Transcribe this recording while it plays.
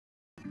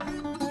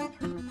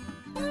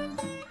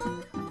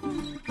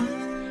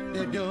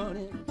doing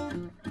it.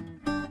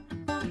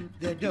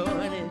 They're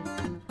doing it.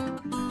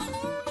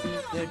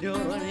 They're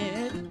doing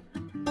it.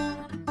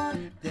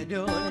 They're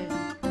doing it.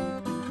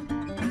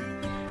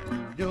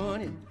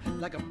 Doing it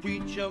like a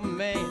preacher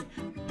man.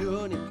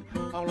 Doing it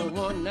on a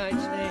one-night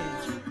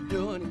stand.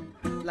 Doing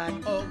it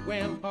like old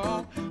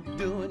grandpa.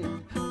 Doing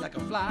it like a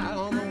fly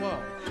on the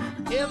wall.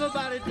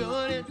 Everybody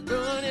doing it,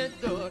 doing it,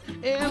 doing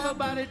it.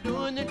 Everybody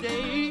doing the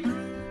day.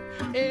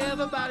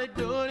 Everybody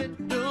doing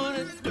it, doing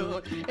it,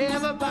 doing it.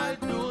 Everybody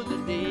doing the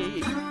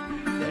day.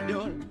 They're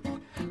doing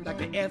it like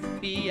the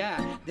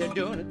FBI. They're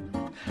doing it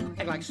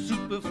act like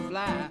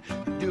Superfly.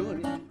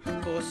 Doing it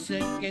for a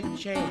second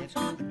chance.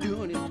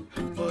 Doing it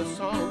for a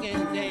song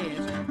and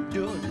dance.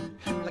 Doing it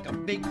like a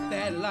big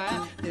fat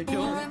lie. They're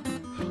doing it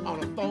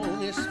on a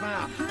phony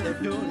smile. They're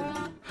doing it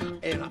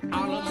in an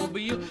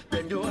automobile.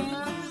 They're doing it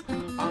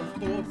on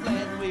 4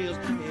 flat wheels.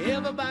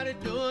 Everybody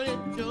doing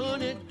it,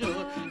 doing it,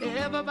 doing it.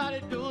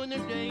 Everybody doing the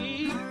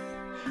day.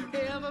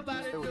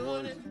 Everybody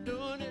doing it,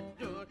 doing it,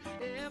 doing it.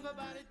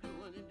 Everybody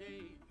doing the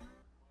day.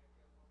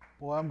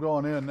 Boy, I'm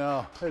going in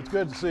now. It's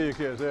good to see you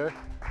kids there.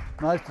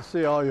 Nice to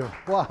see all you.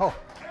 Wow,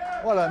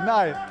 what a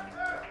night.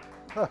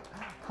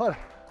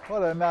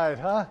 What a night,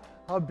 huh?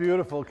 How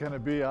beautiful can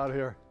it be out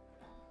here?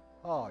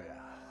 Oh, yeah.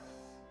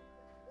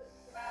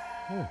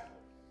 Whew.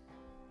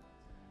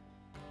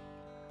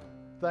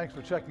 Thanks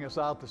for checking us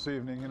out this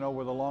evening. You know,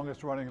 we're the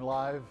longest running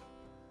live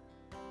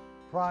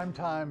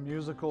primetime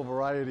musical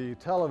variety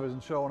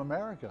television show in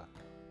America.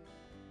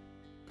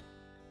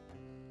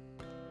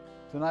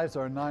 Tonight's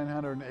our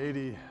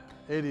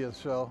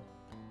 980th show.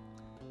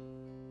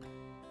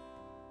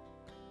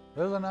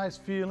 There's a nice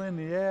feel in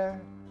the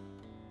air.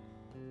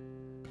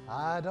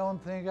 I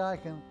don't think I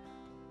can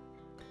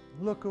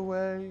look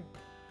away.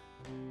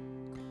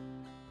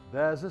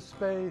 There's a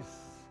space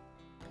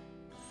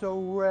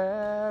so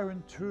rare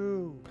and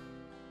true.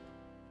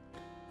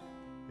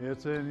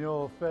 It's in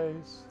your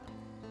face,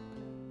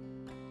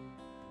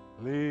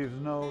 leaves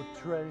no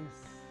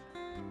trace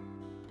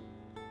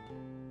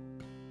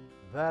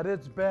that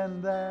it's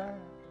been there.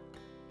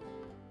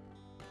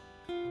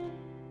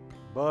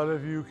 But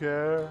if you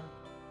care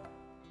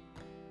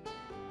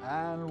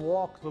and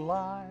walk the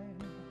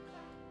line,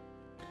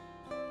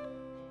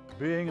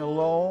 being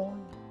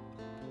alone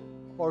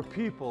or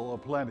people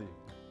aplenty,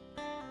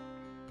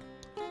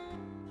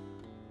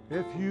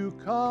 if you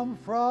come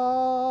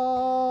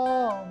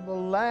from the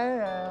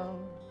land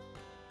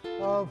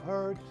of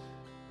hurt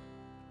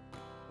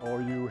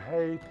or you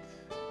hate,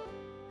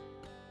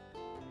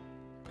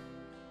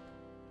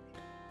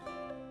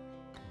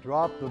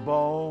 drop the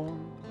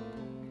bone,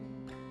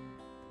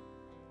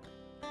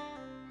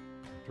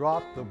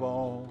 drop the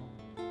bone.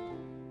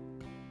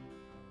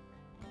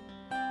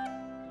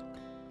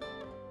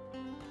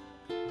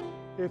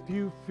 If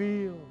you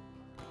feel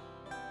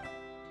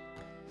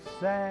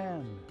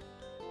sand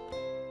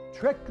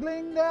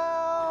trickling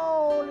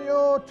down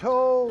your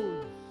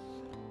toes,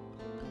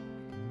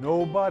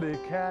 nobody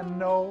can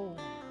know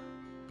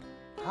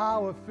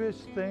how a fish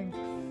thinks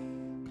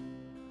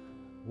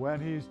when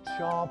he's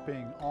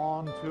chomping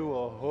onto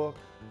a hook.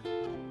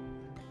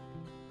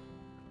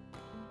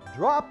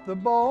 Drop the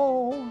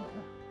bone,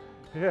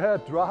 yeah,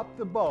 drop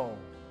the bone.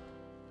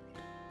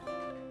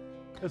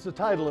 It's the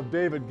title of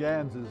David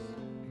Gans's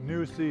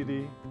new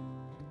CD,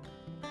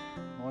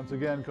 once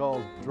again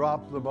called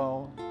Drop the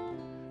Bone.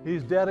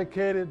 He's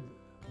dedicated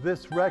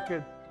this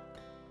record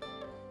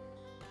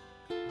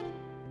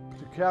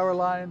to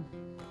Caroline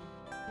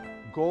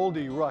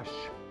Goldie Rush,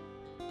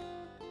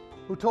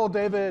 who told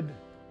David,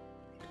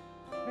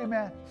 "Hey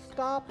man,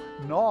 stop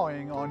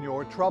gnawing on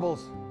your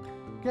troubles.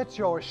 Get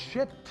your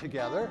shit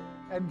together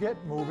and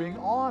get moving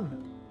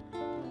on.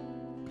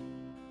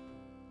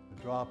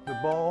 Drop the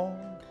bone,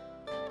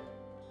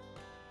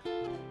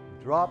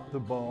 drop the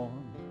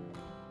bone."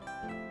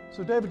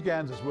 So David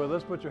Gans is with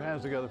us. Put your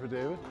hands together for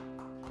David.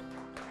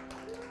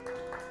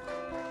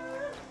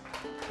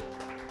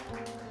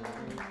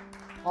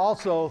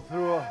 Also,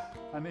 through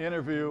an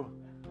interview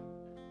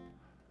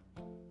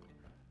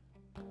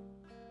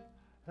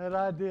that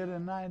I did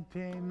in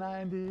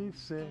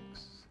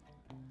 1996,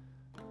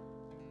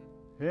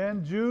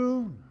 in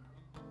June,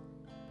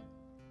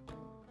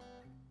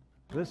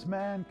 this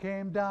man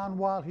came down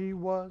while he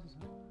was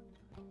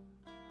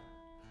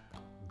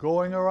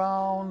going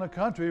around the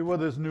country with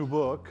his new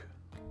book,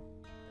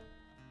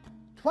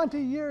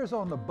 20 Years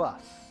on the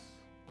Bus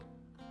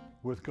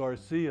with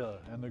Garcia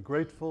and the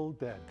Grateful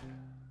Dead.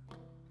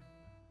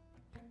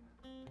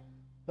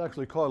 It's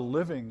actually called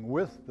Living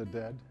with the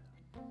Dead.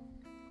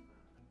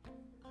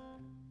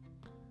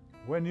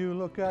 When you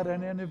look at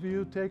an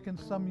interview taken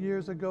some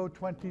years ago,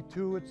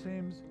 22 it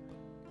seems,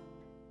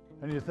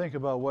 and you think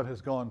about what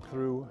has gone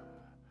through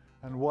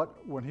and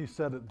what, when he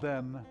said it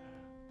then,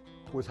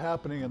 was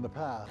happening in the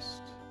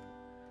past,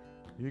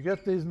 you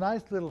get these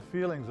nice little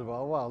feelings of,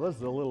 oh wow, this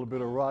is a little bit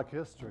of rock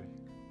history.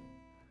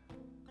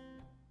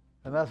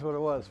 And that's what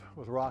it was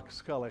with Rock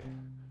Scully,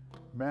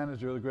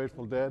 manager of the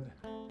Grateful Dead.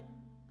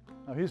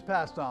 Now he's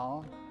passed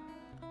on.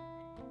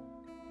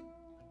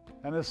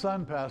 And his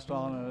son passed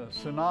on a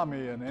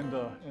tsunami in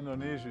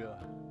Indonesia.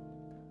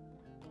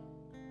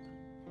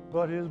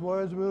 But his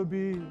words will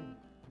be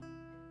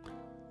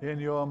in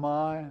your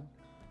mind.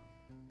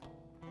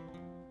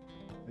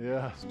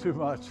 Yes, too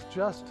much,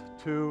 just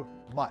too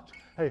much.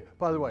 Hey,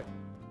 by the way,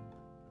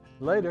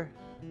 later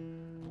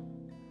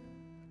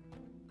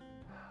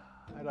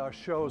at our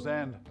show's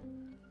end,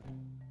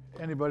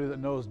 anybody that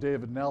knows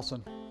David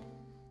Nelson,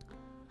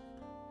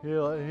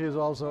 he'll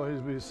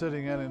be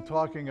sitting in and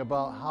talking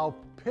about how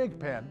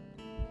Pigpen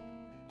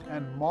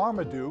and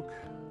Marmaduke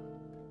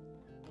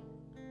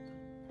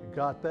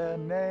got their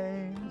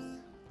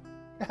names.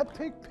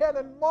 Pigpen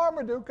and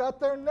Marmaduke got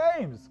their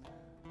names.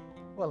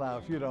 Well, now,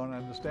 if you don't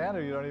understand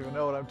or you don't even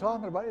know what I'm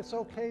talking about, it's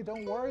okay.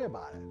 Don't worry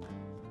about it.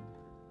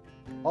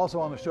 Also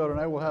on the show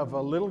tonight, we'll have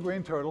a little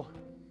green turtle.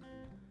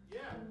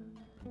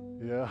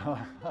 Yeah,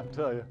 I'll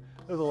tell you,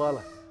 there's a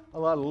lot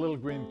of little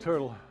green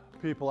turtle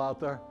people out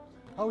there.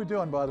 How are we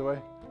doing, by the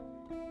way?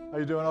 Are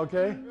you doing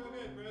okay?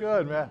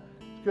 Good, man.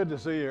 It's good to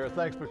see you here.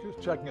 Thanks for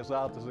checking us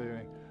out this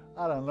evening.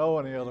 I don't know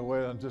any other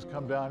way than just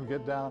come down,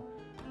 get down,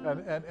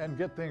 and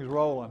get things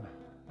rolling.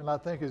 And I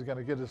think he's going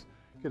to get his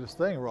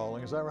thing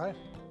rolling. Is that right?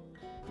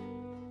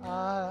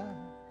 I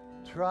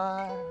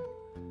try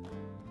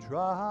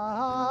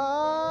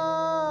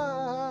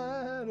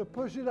to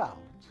push it out.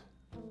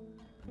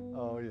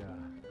 Oh yeah,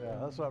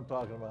 that's what I'm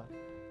talking about.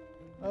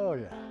 Oh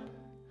yeah.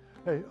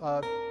 Hey,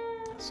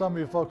 some of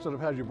you folks that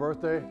have had your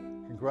birthday,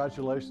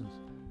 congratulations.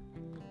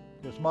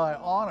 It's my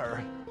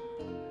honor,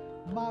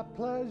 my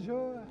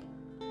pleasure,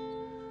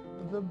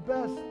 the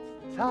best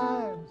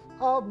times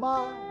of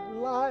my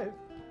life.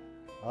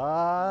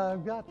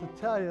 I've got to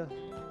tell you,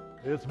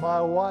 it's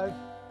my wife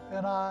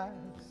and I's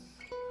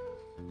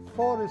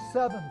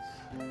 47th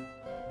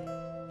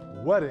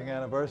wedding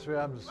anniversary.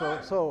 I'm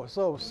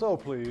so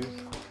pleased.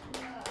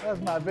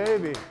 That's my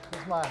baby.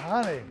 That's my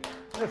honey.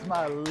 That's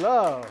my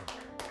love.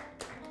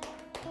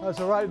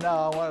 So right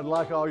now, I would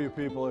like all you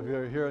people, if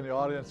you're here in the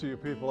audience, or you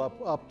people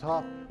up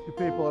top, you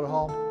people at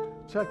home,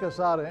 check us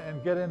out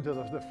and get into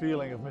the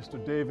feeling of Mr.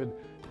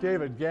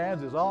 David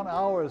Gans is on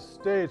our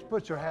stage.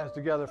 Put your hands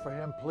together for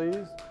him,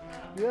 please.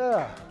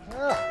 Yeah.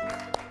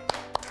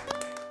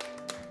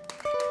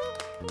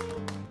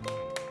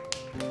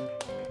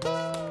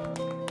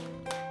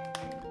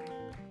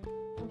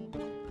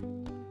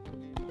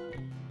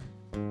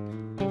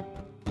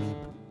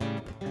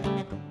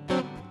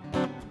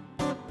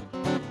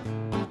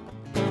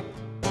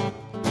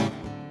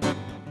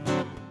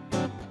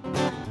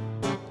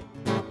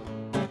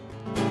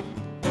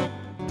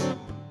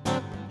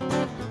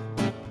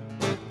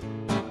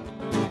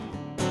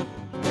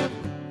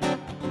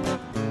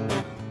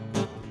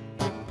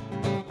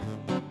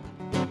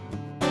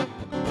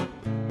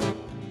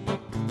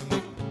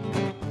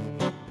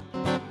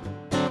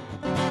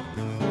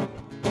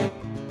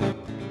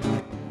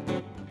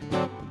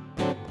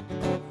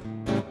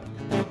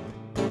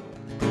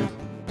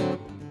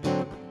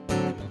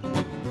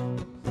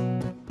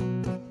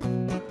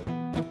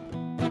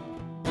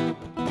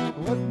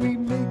 What we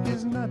make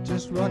is not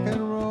just rock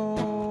and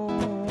roll.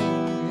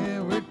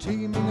 Yeah, we're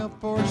teaming up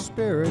for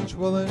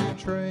spiritual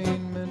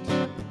entrainment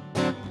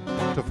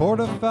to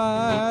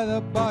fortify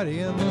the body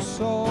and the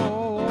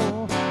soul.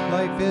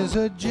 Life is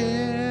a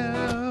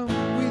jam,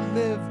 we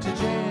live to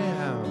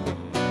jam.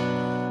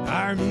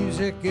 Our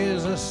music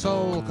is a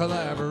soul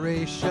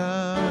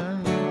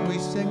collaboration. We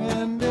sing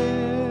and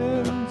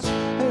dance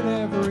at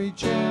every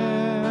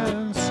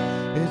chance.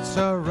 It's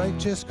a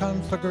righteous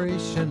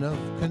conflagration of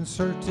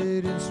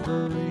concerted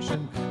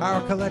inspiration. Our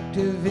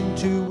collective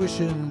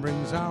intuition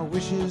brings our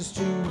wishes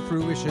to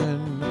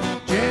fruition.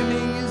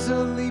 Jamming is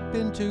a leap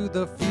into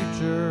the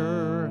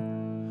future.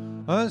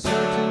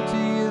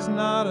 Uncertainty is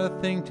not a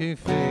thing to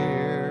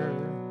fear.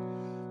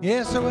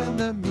 Yeah, so when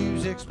the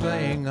music's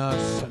playing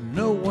us,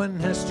 no one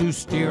has to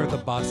steer the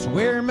bus.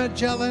 We're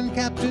Magellan,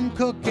 Captain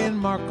Cook, and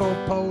Marco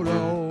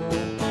Polo.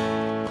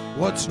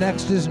 What's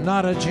next is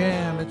not a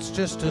jam, it's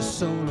just a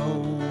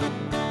solo.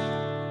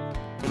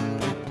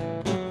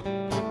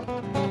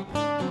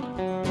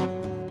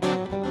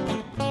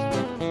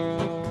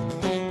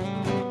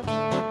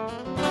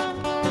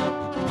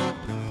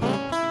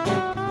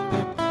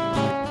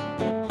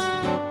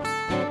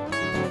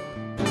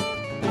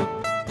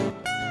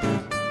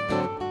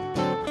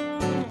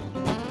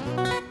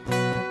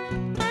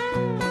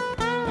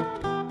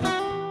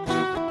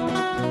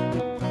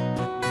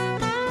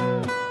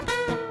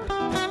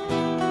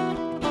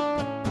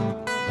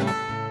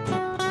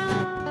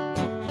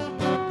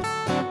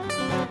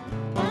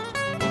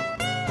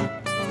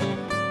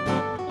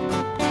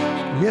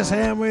 Yes,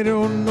 and we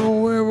don't know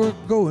where we're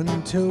going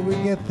until we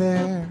get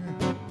there.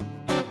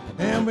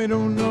 And we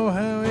don't know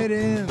how it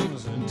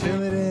ends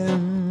until it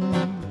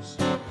ends.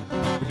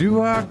 We do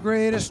our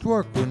greatest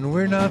work when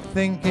we're not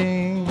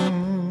thinking,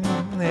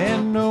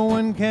 and no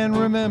one can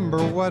remember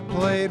what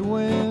played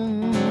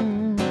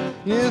when.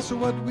 Yes,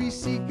 what we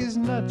seek is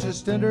not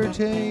just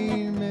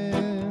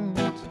entertainment.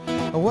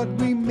 What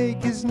we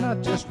make is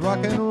not just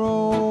rock and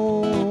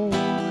roll.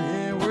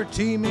 Yeah, we're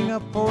teaming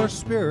up for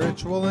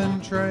spiritual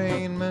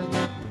entrainment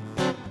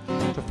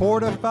to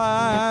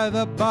fortify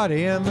the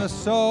body and the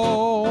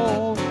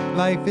soul.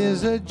 Life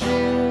is a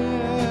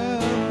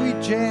jam, we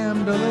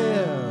jam to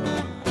live.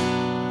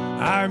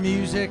 Our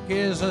music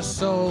is a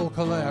soul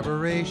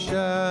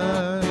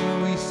collaboration.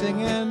 We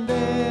sing and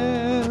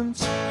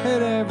dance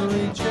at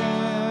every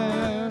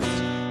chance.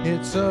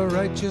 It's a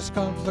righteous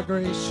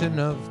conflagration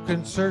of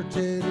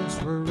concerted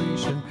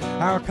inspiration.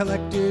 Our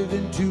collective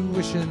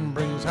intuition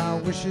brings our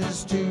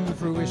wishes to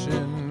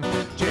fruition.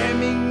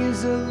 Jamming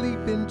is a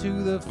leap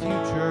into the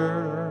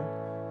future.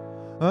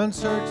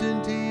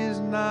 Uncertainty is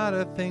not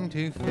a thing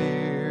to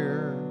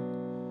fear.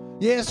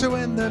 Yeah, so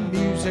when the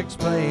music's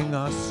playing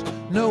us,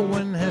 no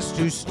one has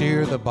to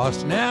steer the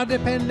bus. Now,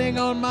 depending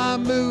on my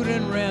mood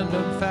and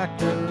random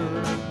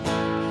factors,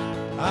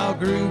 I'll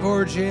groove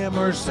or jam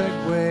or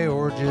segue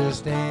or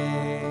just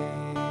dance.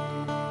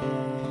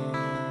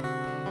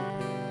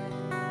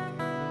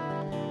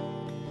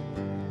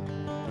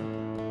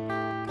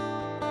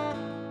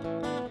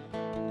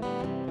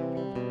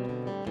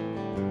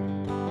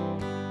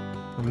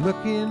 I'm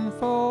looking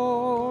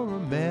for a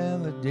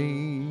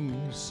melody,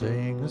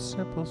 sing a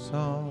simple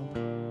song.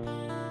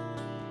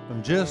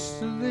 I'm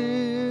just a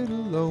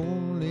little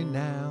lonely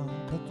now,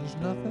 but there's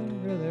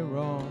nothing really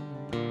wrong.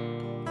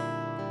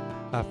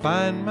 I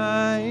find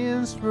my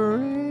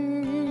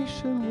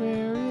inspiration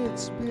where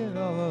it's been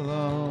all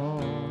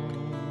along.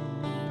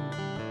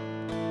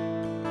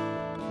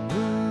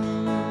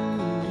 Blue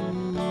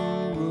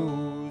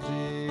roses,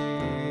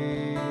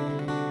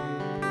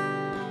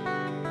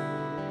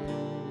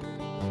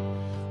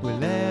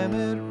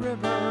 Willamette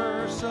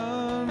River,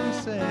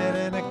 sunset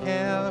and a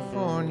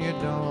California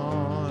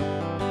dawn.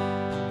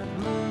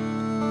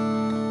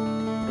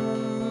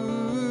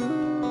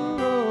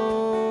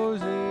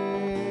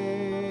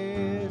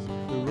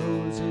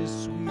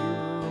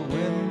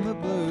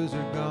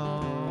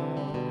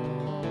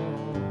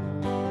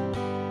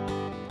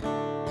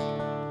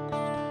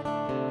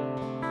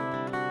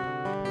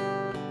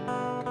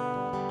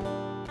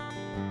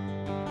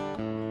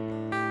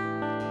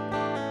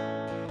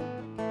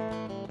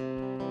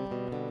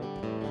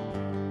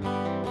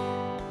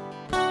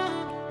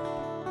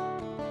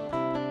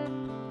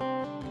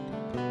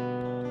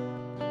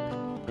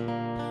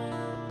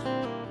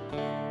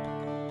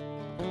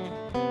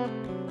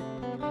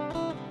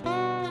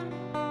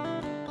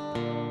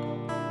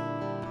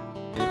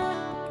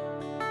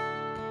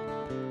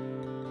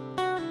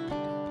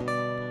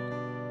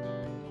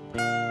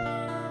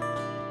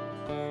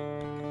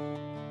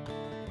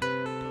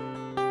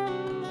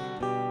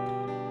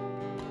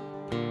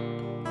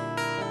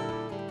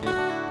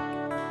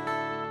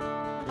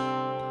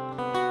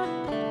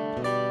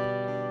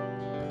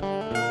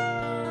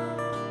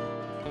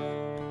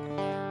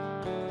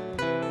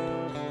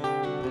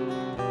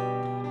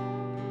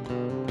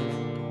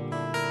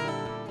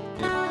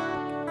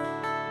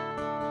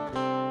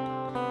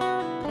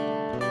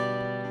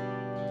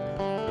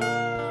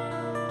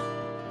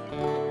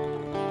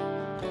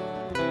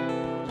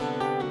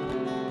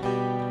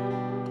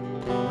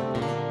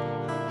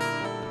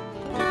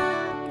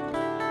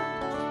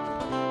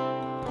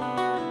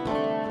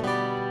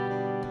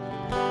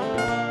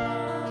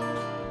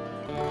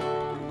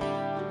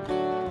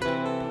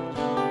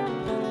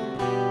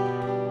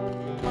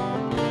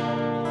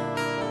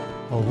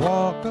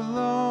 Walk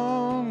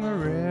along a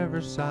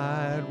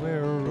riverside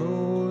where a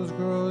rose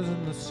grows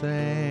in the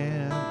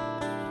sand.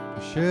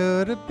 I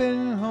should have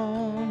been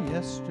home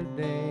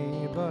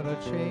yesterday, but I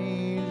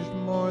changed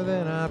more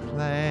than I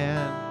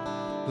planned.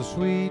 The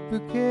sweet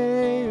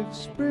bouquet of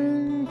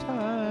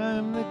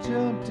springtime that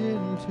jumped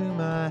into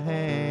my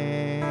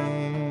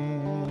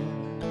hand.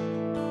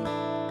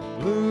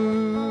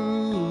 Blue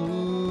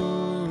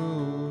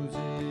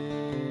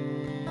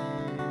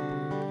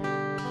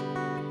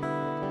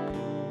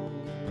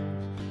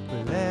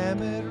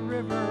Willamette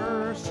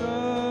River,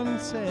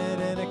 sunset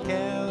and a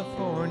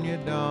California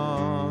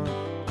dawn.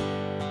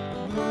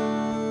 Blue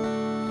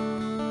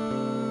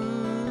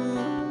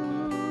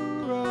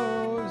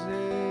roses,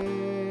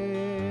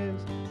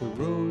 the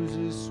rose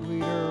is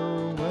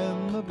sweeter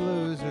when the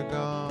blues are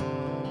gone.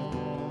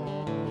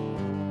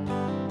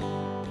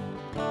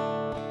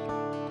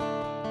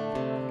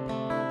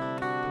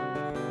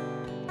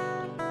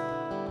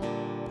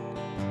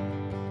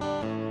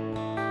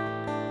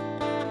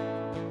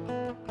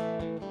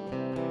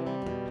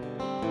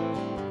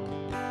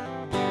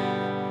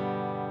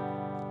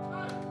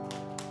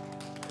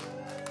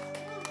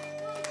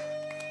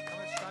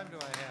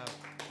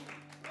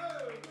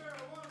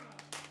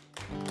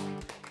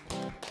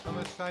 How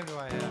much time do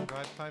I have? Do I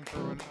have time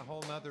for a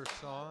whole nother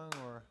song,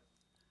 or?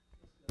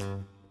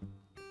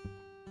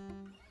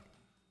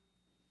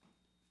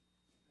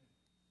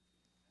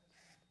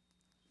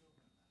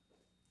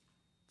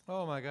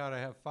 Oh my God, I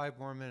have 5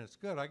 more minutes.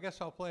 Good, I guess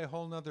I'll play a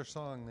whole nother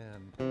song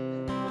then.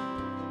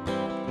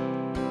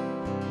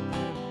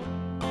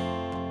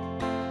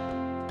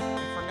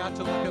 I forgot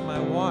to look at my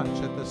watch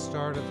at the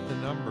start of the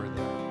number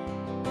there.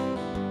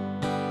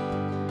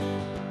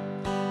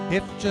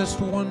 If just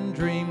one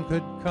dream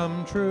could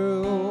come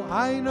true,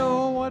 I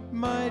know what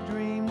my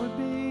dream would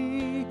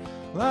be.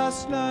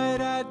 Last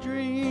night I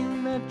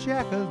dreamed that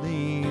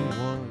Jacqueline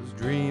was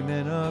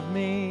dreaming of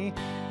me.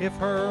 If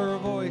her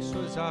voice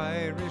was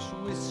Irish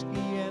whiskey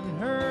and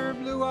her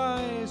blue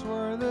eyes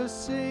were the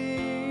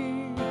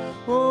sea,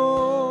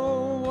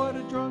 oh, what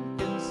a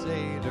drunken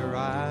sailor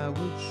I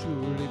would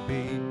surely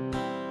be.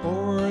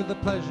 For the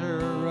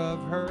pleasure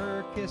of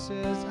her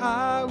kisses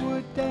I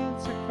would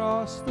dance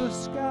across the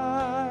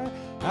sky.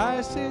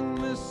 I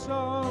sing this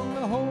song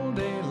the whole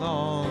day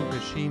long,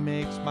 'cause she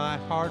makes my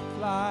heart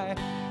fly.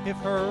 If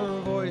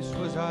her voice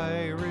was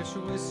Irish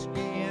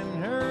whiskey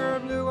and her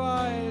blue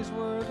eyes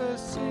were the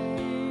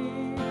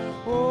sea,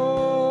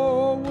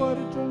 oh, what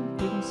a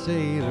drunken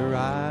sailor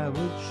I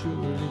would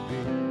surely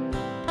be.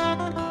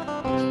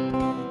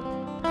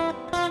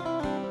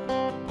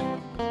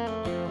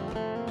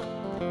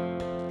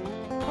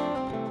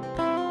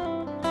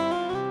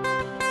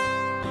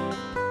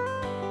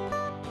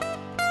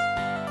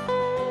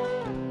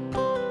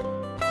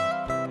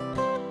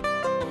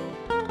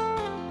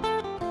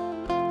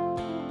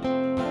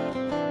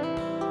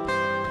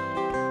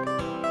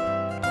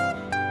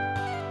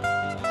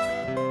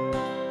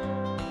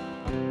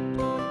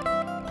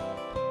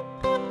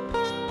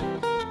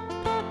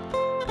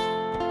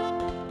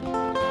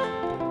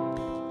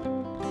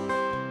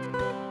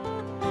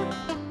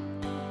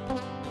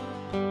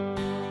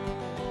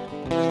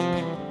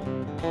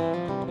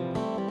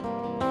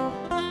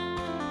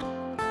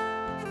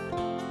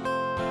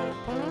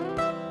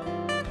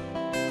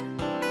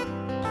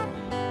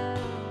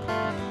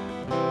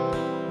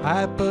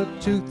 I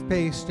put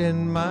toothpaste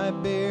in my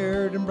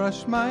beard and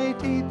brush my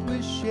teeth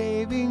with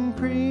shaving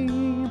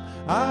cream.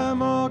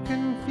 I'm all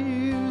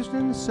confused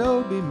and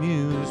so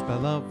bemused by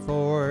love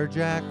for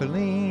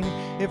Jacqueline.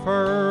 If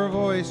her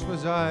voice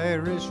was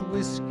Irish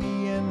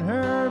whiskey and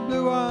her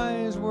blue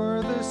eyes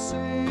were the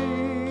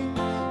sea,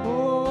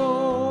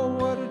 oh,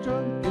 what a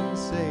drunken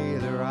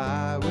sailor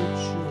I would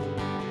surely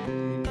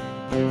be.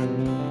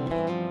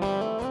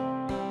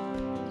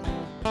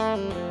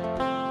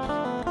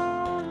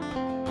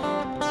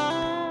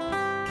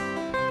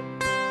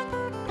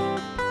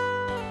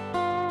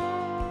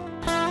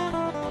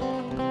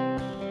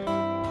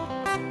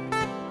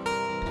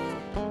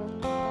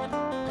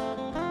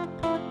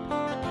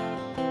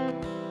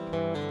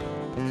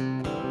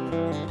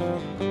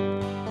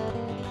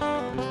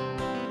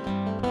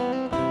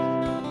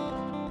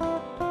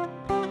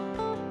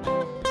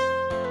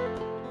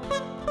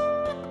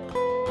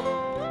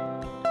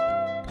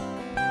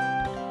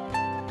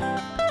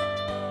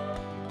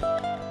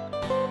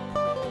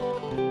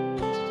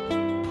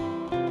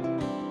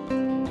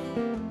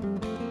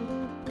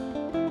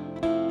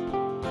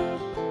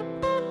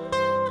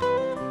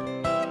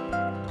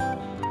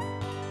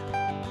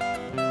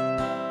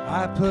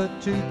 I put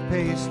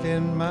toothpaste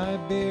in my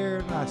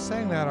beard. I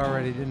sang that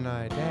already, didn't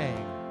I?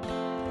 Dang.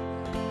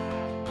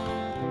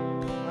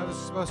 I was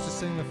supposed to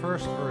sing the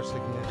first verse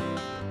again.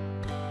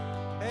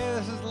 Hey,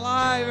 this is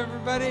live,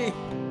 everybody.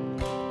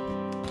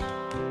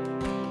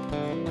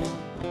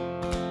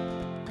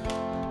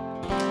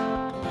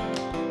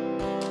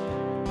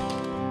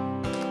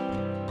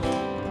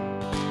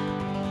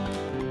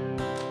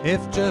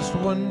 If just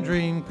one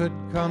dream could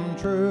come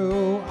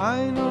true,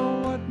 I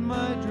know what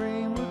my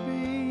dream would be.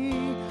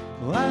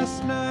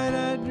 Last night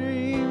I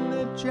dreamed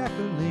that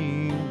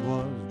Jacqueline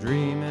was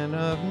dreaming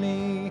of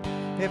me.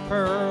 If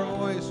her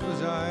voice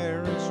was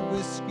Irish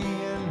whiskey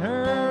and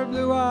her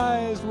blue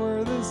eyes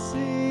were the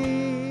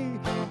sea,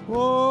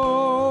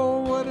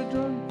 whoa, what a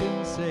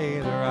drunken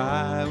sailor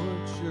I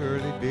would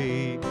surely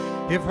be.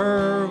 If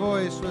her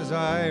voice was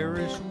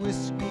Irish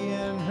whiskey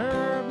and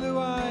her blue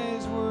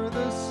eyes were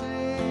the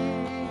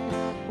sea,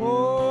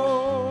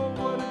 oh,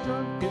 what a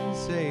drunken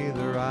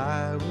sailor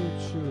I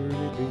would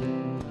surely be.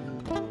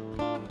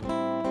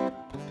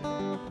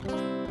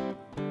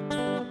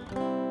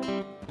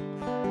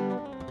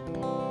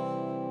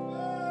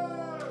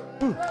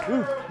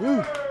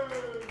 Ooh.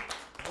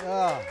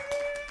 Yeah.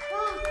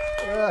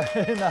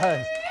 Very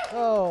nice.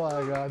 Oh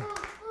my God.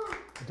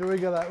 Do we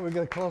get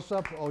a close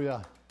up? Oh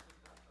yeah.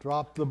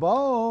 Drop the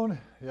bone.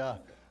 Yeah.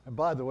 And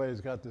by the way, he's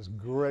got this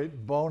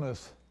great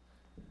bonus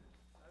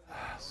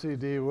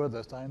CD with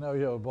us. I know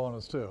you have a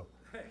bonus too.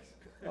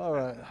 All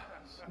right.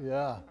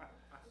 Yeah.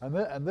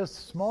 And this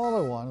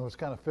smaller one, which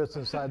kind of fits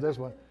inside this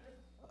one,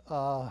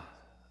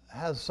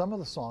 has some of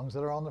the songs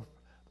that are on the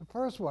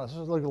first one. It's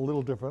just like a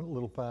little different, a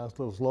little fast,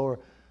 a little slower,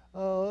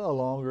 a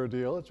longer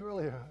deal. It's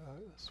really a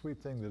sweet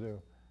thing to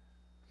do.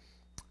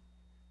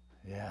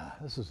 Yeah,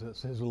 this is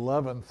his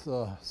 11th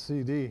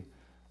CD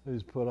that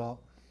he's put out.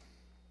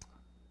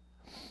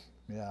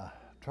 Yeah,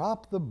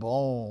 Drop the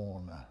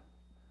Bone.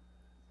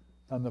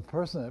 And the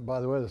person, by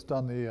the way, that's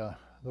done the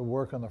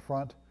work on the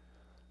front,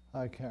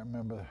 I can't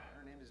remember.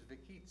 Her name is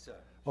Vikitsa.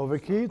 Oh,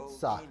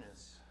 Vikitsa.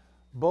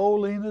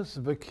 Bolinas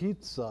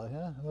Vikitsa.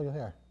 Yeah, look at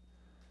here.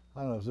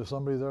 I don't know, is there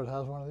somebody there that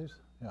has one of these?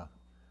 Yeah.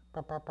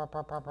 The dog is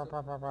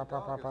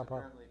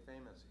apparently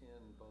famous in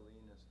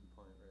Bolinas and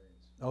Point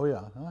Reyes. Oh,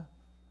 yeah,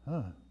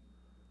 huh?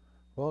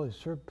 Well, he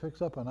sure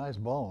picks up a nice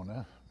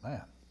bone,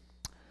 man.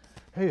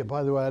 Hey,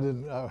 by the way, I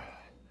didn't.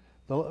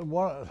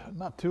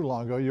 Not too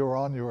long ago,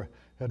 you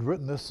had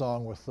written this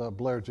song with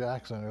Blair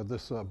Jackson, or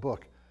this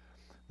book.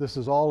 This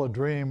is all a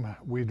dream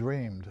we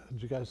dreamed.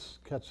 Did you guys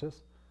catch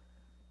this?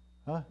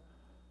 Huh?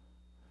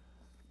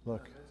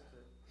 Look.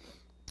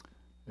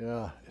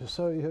 Yeah.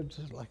 So you're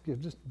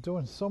just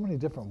doing so many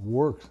different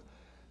works.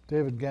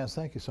 David Gans,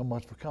 thank you so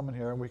much for coming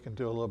here, and we can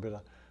do a little bit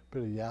of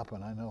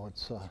yapping. I know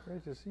it's. It's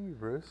great to see you,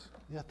 Bruce.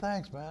 Yeah,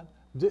 thanks, man.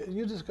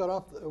 You just got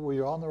off. Were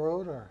you on the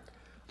road, or?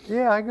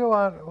 Yeah, I go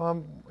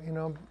out,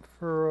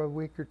 for a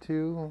week or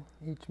two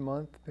each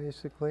month,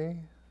 basically.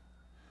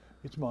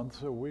 Each month,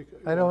 so a week.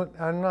 I don't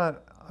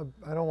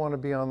want to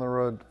be on the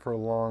road for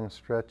long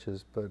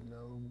stretches, but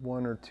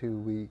 1 or 2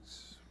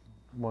 weeks,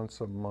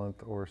 once a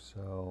month or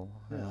so.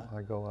 Yeah,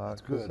 I go out.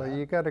 That's good. So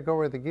you got to go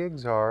where the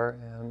gigs are,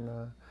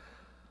 and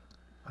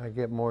I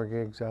get more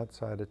gigs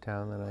outside of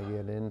town than I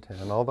get in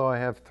town. Although I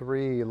have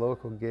 3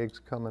 local gigs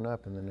coming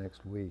up in the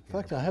next week. In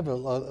fact, I have a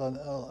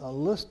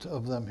list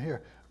of them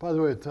here. By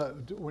the way,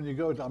 when you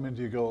go, do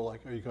you go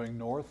are you going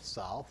north,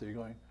 south? Are you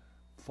going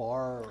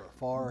far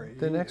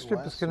The next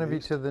trip is going to be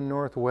east? to the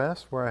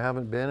northwest, where I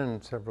haven't been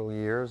in several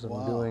years. I'm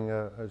Wow. doing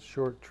a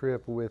short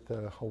trip with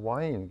a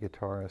Hawaiian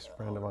guitarist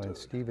friend of mine,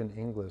 Stephen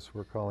Inglis.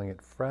 We're calling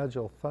it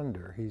Fragile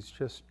Thunder. He's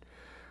just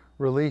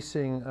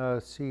releasing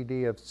a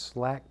CD of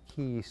slack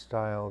key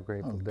style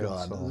Grateful Dead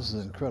God, songs. this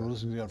is incredible.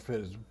 This is going to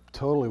fit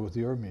totally with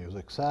your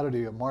music.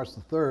 Saturday, March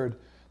the 3rd,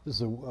 this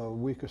is a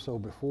week or so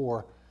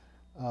before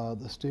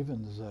the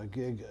Stevens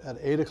gig at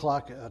 8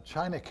 o'clock.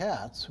 China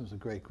Cats, who's a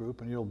great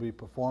group, and you'll be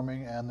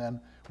performing and then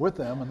with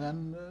them, and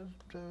then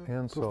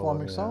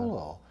performing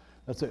solo.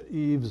 That's at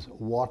Eve's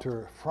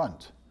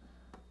Waterfront,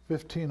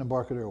 15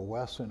 Embarcadero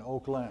West in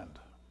Oakland.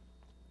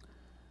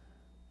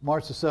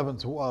 March the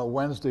 7th,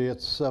 Wednesday at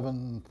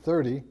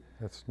 7:30.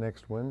 That's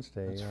next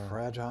Wednesday. It's yeah.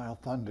 Fragile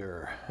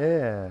Thunder.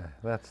 Yeah,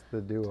 that's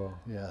the duo.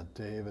 Yeah,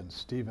 Dave and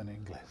Stephen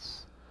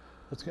Inglis.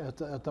 It's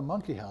at the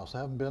Monkey House.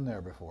 I haven't been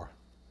there before.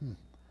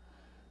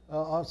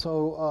 March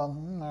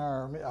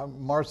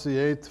the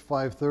 8th,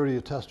 5:30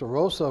 at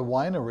Testarossa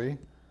Winery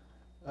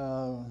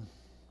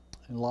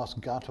in Los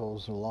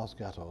Gatos.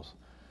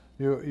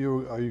 Are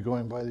you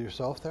going by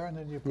yourself there, and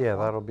then you perform? Yeah,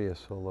 that'll be a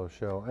solo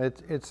show.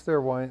 It's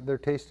their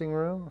tasting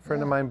room. A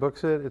friend of mine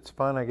books it. It's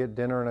fun. I get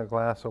dinner and a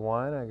glass of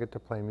wine. I get to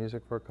play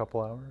music for a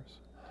couple hours.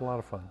 It's a lot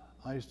of fun.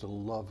 I used to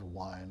love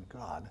wine.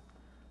 God,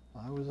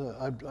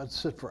 I'd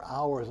sit for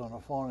hours on the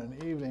phone in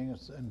the evening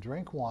and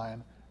drink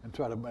wine and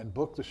try to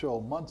book the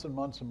show months and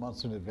months and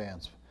months in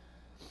advance.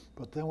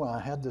 But then when I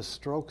had this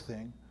stroke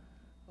thing,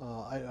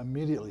 I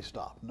immediately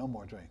stopped. No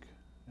more drink.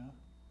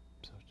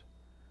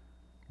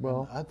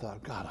 Well, I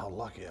thought, God, how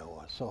lucky I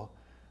was. So,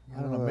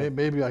 I don't know,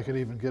 maybe I could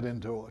even get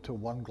into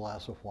one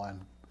glass of wine.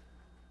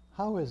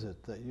 How is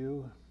it that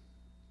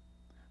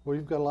well,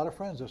 you've got a lot of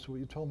friends. That's what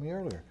you told me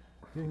earlier.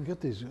 You can get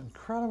these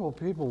incredible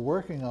people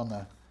working on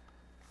the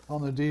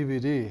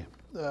DVD.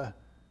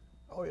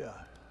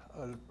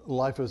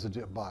 Life is a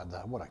Bard.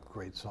 What a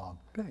great song.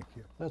 Thank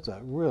you. That's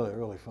really,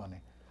 really funny.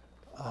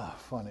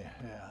 Funny,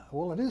 yeah.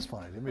 Well, it is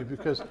funny to me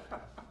because,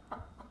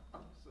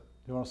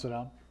 you want to sit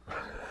down?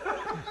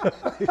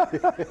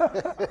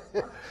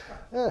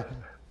 Yeah.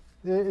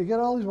 You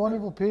get all these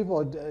wonderful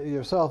people.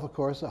 Yourself, of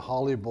course,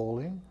 Holly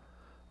Bowling,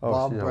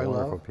 Bob she's a Brelov.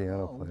 wonderful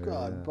piano player.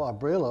 God, yeah.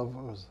 Bob Brelov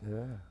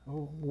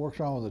worked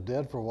around with the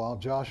Dead for a while.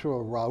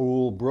 Joshua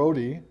Raoul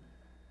Brody,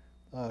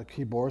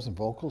 keyboards and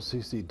vocals.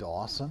 C.C.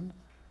 Dawson.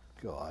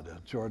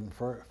 God, Jordan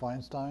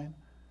Feinstein.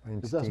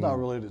 That's not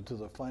related to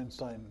the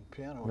Feinstein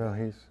piano guy. No,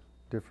 he's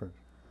different.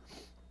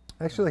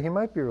 Actually, he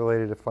might be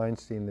related to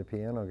Feinstein, the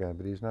piano guy,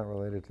 but he's not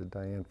related to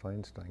Diane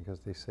Feinstein because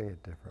they say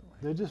it differently.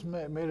 They just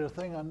made it a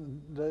thing on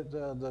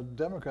the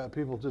Democrat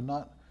people did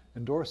not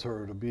endorse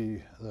her to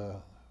be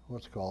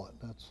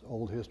that's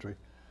old history.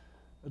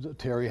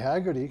 Terry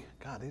Haggerty,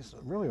 God, he's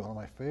really one of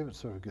my favorite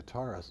sort of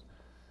guitarists.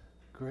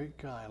 Great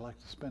guy. I'd like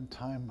to spend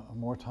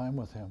more time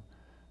with him.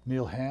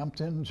 Neil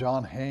Hampton,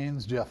 John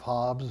Haynes, Jeff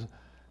Hobbs,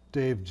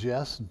 Dave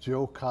Jess,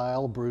 Joe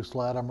Kyle, Bruce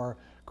Latimer,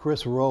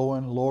 Chris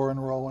Rowan, Lauren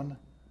Rowan.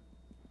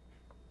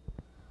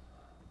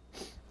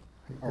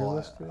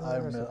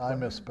 I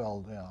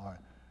misspelled, yeah, all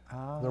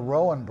right. The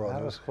Rowan brothers.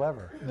 That was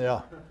clever.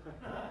 Yeah.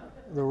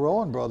 The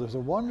Rowan brothers are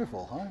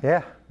wonderful, huh?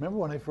 Yeah. Remember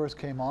when they first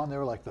came on, they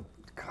were like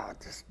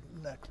this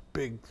next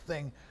big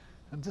thing,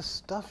 and this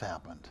stuff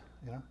happened,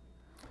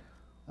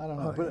 I don't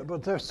know,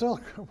 but they're still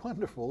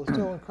wonderful. They're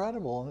still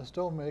incredible, and they're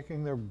still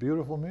making their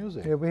beautiful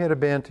music. Yeah, we had a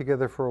band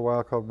together for a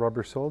while called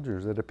Rubber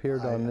Soldiers that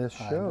appeared on this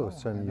show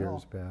some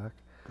years back.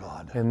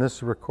 God. And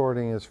this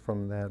recording is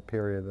from that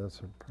period.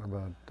 That's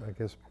about, I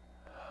guess,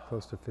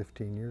 close to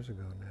 15 years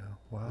ago now.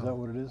 Wow. Is that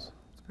what it is?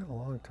 It's been a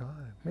long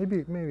time.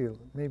 Maybe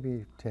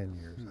 10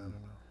 years. I don't know.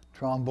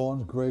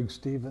 Trombones, Greg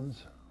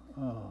Stevens,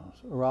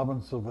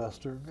 Robin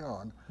Sylvester.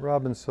 God.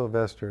 Robin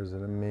Sylvester is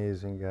an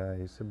amazing guy.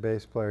 He's a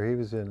bass player. He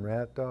was in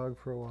Rat Dog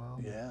for a while.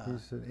 Yeah.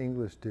 He's an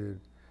English dude.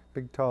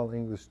 Big, tall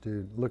English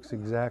dude. Looks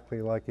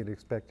exactly like you'd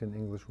expect an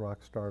English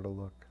rock star to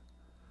look.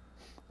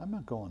 I'm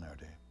not going there,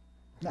 Dave.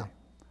 No.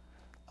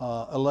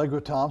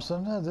 Allegra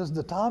Thompson. This is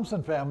the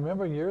Thompson family.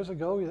 Remember years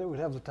ago we'd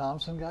have the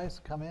Thompson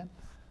guys come in?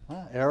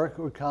 Eric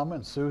would come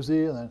and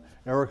Susie, and then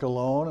Eric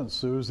alone and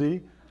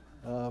Susie.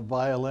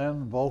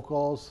 Violin,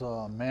 vocals,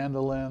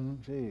 mandolin,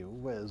 gee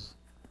whiz.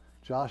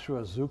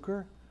 Joshua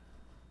Zucker.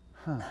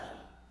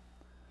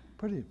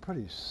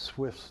 Pretty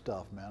swift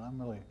stuff, man. I'm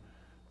really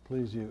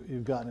pleased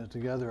you've gotten it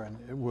together.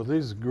 And with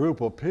this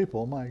group of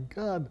people, my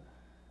God.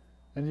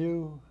 And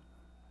you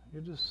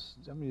just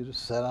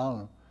sat down.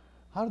 And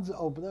how did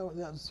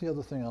that's the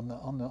other thing on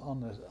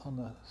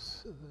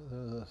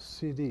the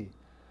CD.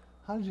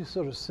 How did you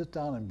sort of sit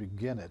down and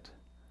begin it?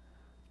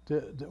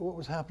 What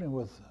was happening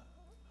with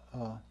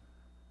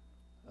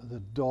the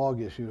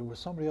dog issue? Was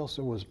somebody else?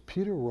 Was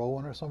Peter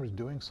Rowan or somebody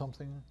doing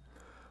something?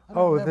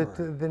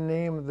 The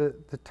name,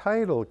 the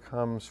title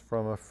comes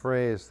from a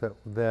phrase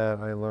that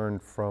I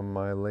learned from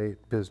my late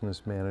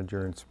business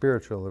manager and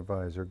spiritual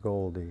advisor,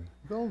 Goldie.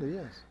 Goldie,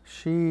 yes.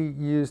 She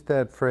used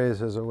that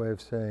phrase as a way of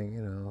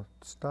saying,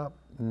 stop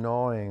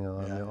gnawing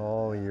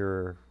on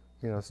your,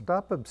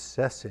 stop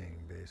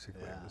obsessing,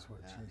 basically, is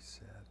what she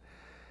said.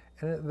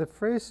 And the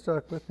phrase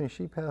stuck with me.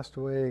 She passed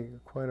away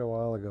quite a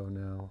while ago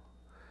now,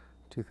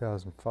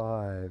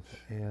 2005,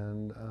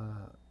 and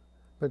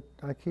but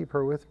I keep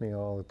her with me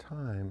all the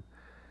time.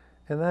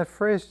 And that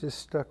phrase just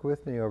stuck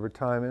with me over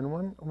time.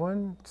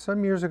 And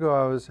some years ago,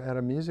 I was at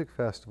a music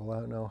festival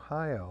out in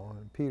Ohio,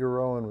 and Peter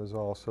Rowan was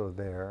also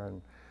there.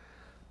 And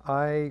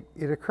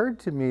it occurred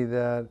to me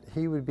that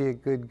he would be a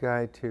good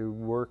guy to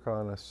work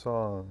on a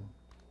song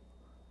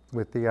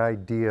with the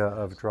idea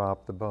of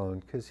Drop the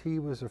Bone, because he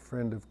was a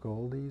friend of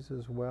Goldie's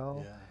as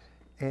well. Yes.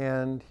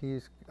 And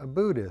he's a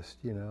Buddhist,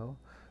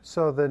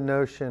 So the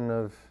notion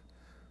of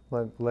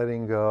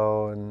letting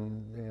go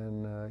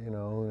and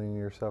owning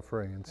your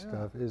suffering and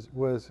stuff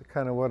was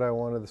kind of what I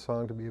wanted the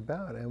song to be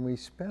about. And we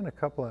spent a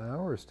couple of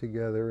hours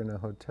together in a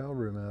hotel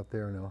room out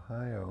there in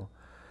Ohio.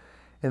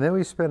 And then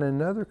we spent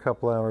another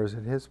couple hours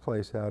at his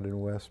place out in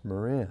West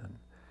Marin.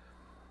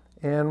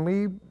 And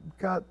we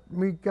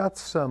got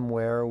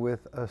somewhere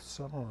with a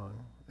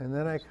song. And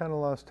then I kind of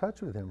lost touch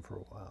with him for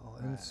a while.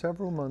 And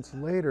several months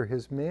later,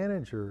 his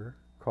manager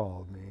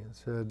called me and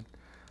said,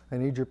 I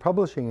need your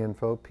publishing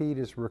info. Pete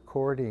is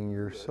recording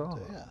your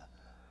song. Yeah.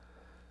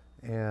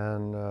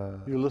 And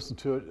you listened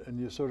to it and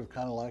you sort of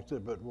kind of liked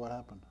it, but what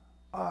happened?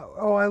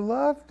 I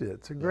loved it.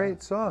 It's a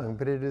great song,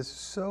 but it is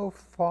so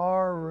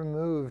far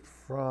removed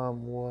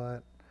from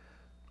what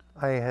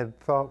I had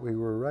thought we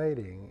were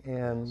writing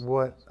and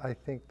what I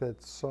think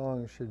that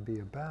song should be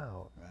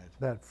about. Right.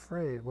 That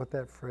phrase, what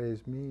that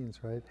phrase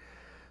means, right?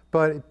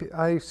 But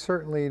I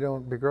certainly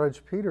don't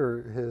begrudge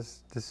Peter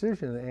his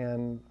decision,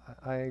 and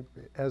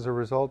as a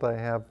result, I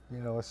have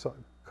a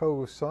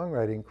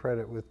co-songwriting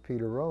credit with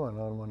Peter Rowan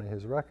on one of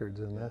his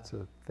records, and that's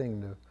a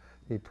thing to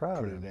be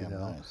proud of. Pretty damn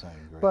nice. I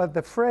agree. But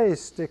the phrase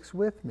sticks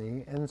with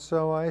me, and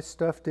so I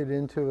stuffed it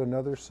into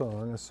another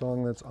song, a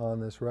song that's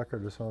on this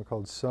record, a song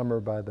called "Summer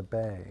by the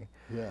Bay."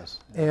 Yes.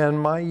 And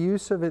my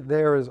use of it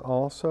there is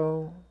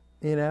also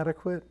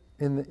inadequate.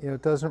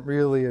 It doesn't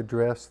really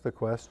address the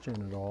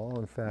question at all.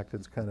 In fact,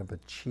 it's kind of a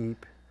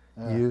cheap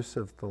use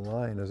of the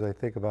line as I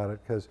think about it,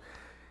 because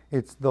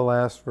it's the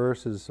last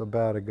verse is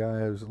about a guy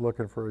who's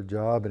looking for a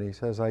job, and he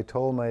says, I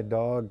told my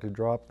dog to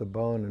drop the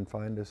bone and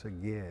find us a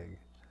gig.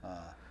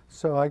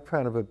 So I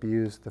kind of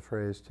abused the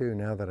phrase too,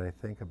 now that I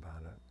think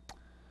about it.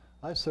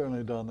 I've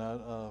certainly done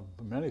that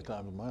many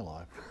times in my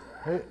life.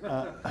 Hey,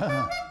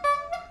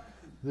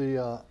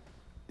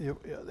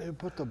 you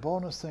put the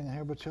bonus thing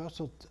here, but you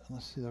also,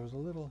 let's see, there was a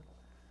little,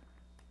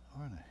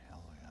 where in the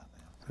hell are we at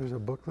now? There's a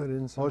booklet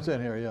inside. Oh, it's in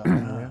here, yeah.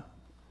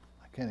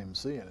 I can't even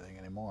see anything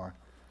anymore.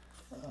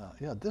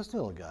 Yeah, this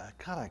little guy,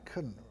 God, I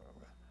couldn't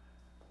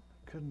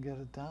get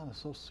it down.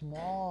 It's so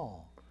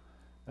small.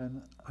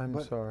 And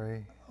I'm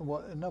sorry.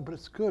 Well, no, but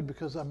it's good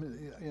because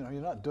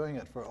you're not doing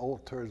it for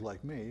old turds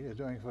like me. You're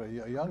doing it for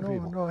young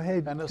people. No,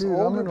 hey, and dude,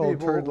 I'm an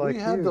old turd like you.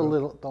 We have the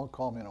little. Don't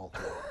call me an old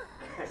turd.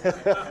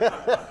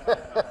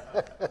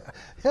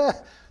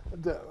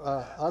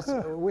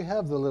 We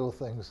have the little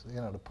things,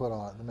 to put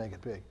on it to make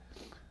it big.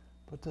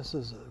 But this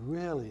is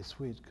really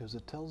sweet because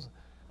it tells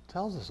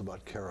us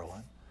about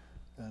Carolyn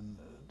and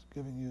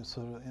giving you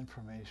sort of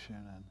information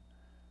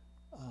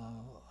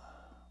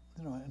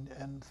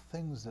and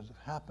things that have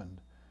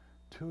happened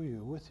to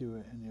you, with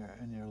you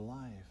in your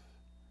life.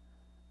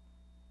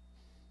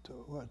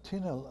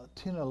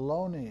 Tina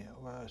Loney,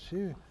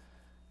 she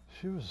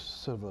was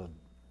sort of a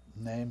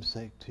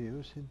namesake to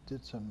you. She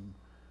did some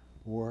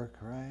work,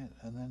 right?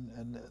 And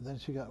then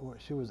she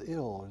was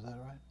ill. Is that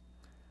right?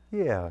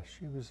 Yeah,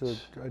 she was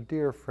a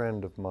dear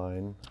friend of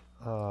mine,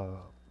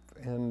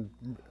 and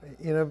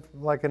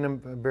like a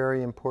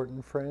very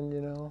important friend.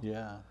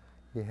 Yeah.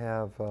 You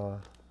have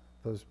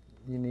those.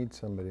 You need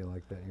somebody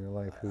like that in your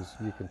life who's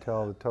you can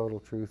tell the total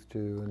truth to,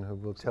 and who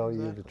will tell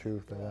you the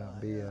truth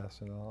without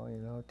BS and all.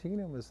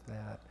 Tina was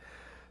that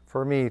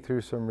for me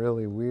through some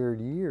really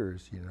weird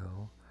years.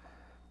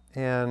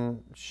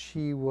 And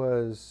she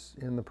was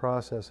in the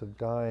process of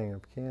dying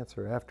of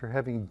cancer after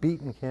having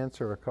beaten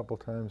cancer a couple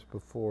times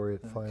before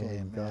it finally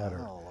got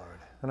her. Oh, Lord.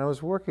 And I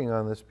was working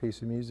on this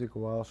piece of music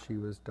while she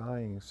was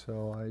dying,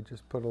 so I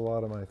just put a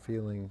lot of my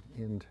feeling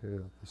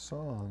into the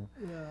song.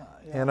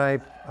 And I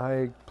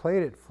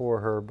played it for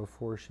her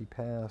before she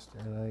passed,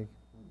 and I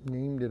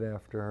named it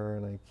after her,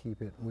 and I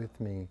keep it with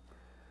me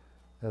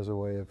as a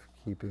way of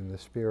keeping the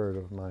spirit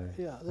of my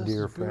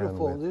dear friend.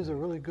 Beautiful. These are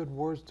really good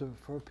words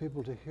for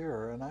people to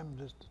hear, and I'm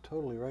just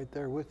totally right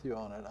there with you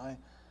on it.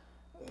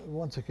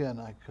 Once again,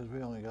 because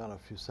we only got a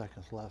few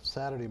seconds left,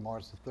 Saturday,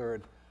 March the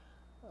 3rd,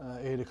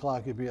 8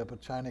 o'clock, you'd be up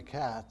at China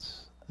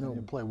Cats, and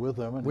you play with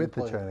them. And with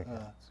the China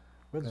Cats.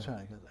 With the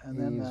China Cats.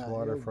 And Eves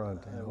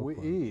Waterfront in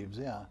Oakland. Eves,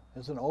 yeah.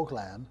 It's in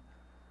Oakland.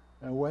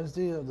 And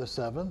Wednesday the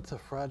 7th,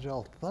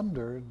 Fragile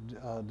Thunder,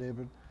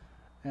 David,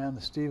 and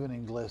Stephen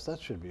Inglis. That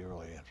should be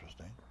really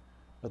interesting.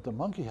 At the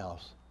Monkey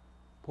House.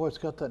 Boy, it's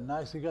got that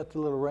nice, you got the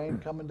little rain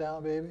coming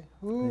down, baby.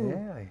 Ooh.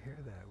 Yeah, I hear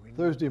that.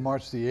 Thursday,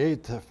 March the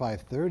 8th at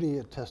 5:30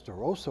 at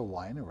Testarossa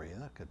Winery.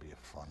 That could be a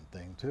fun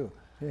thing, too.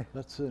 Yeah.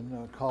 That's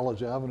in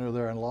College Avenue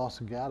there in Los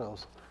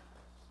Gatos.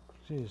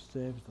 Geez,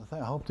 Dave, I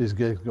hope these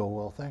gigs go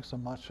well. Thanks so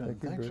much, and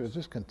thanks for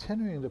just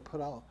continuing to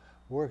put out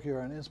work. You're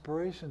an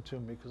inspiration to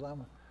me, because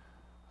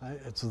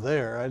it's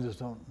there. I just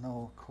don't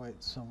know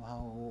quite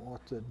somehow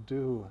what to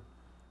do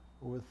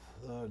with.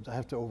 I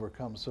have to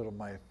overcome sort of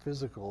my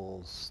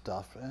physical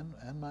stuff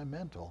and my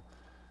mental,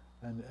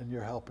 and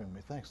you're helping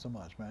me. Thanks so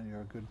much, man.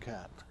 You're a good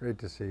cat. It's great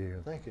to see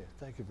you. Thank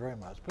you very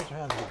much. Put your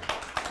hands together.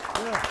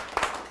 Yeah.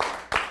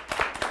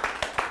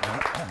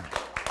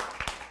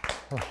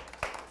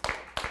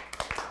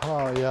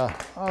 Oh yeah.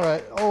 All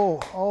right.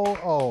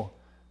 Oh.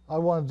 I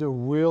want to do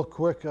real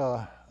quick.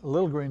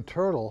 Little Green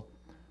Turtle.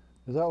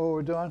 Is that what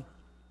we're doing?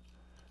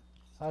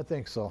 I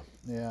think so.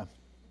 Yeah.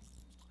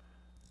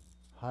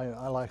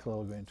 I like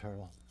Little Green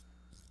Turtle.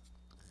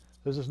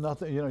 There's just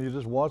nothing. You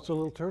just watch the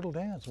little turtle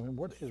dance. I mean,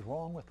 what is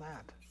wrong with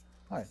that?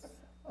 All right.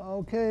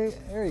 Okay.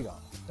 There you go.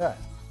 Yeah.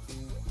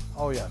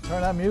 Oh yeah.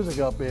 Turn that music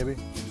up, baby.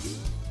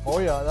 Oh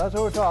yeah. That's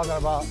what we're talking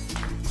about.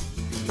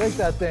 Take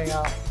that thing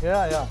out.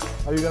 Yeah.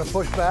 Are you going to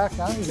push back,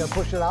 huh? You going to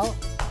push it out?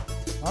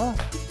 Huh?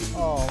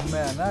 Oh,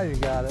 man, now you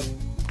got it.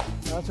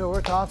 That's what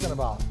we're talking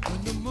about.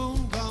 When the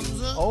moon comes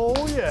up,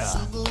 oh, yeah.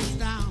 sun goes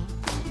down.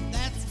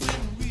 That's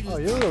when Oh,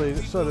 you're really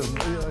sort of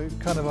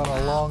kind of on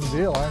a long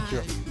deal, aren't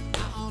you?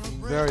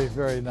 Very,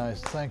 very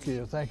nice. Thank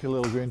you,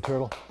 Little Green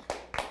Turtle.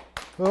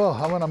 Oh,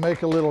 I'm going to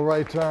make a little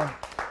right turn.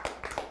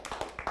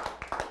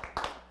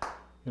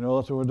 You know,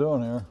 that's what we're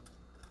doing here.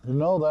 You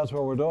know that's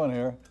what we're doing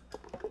here.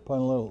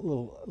 Putting a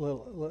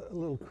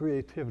little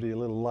creativity, a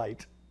little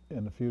light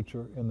in the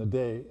future, in the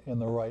day, in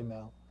the right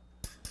now,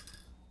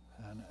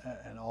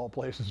 and all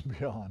places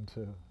beyond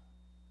too.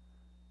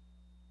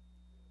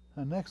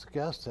 Our next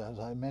guest, as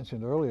I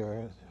mentioned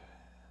earlier,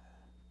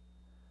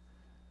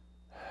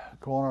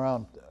 going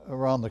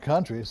around the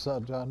country,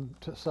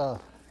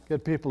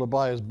 get people to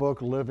buy his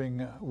book,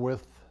 Living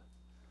with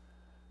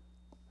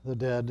the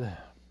Dead.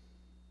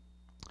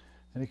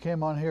 And he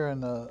came on here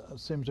in, it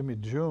seems to me,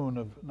 June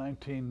of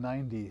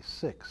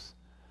 1996.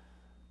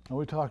 And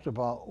we talked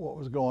about what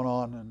was going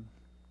on and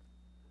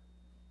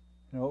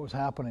what was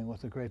happening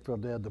with the Grateful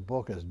Dead. The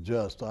book is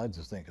I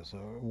just think it's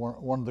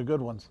one of the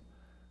good ones.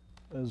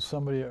 As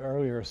somebody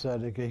earlier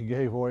said, he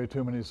gave away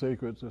too many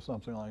secrets or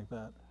something like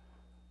that.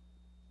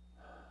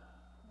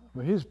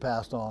 But he's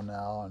passed on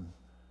now,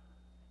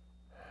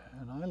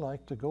 and I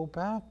like to go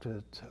back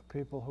to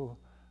people who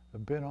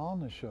have been on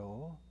the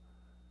show,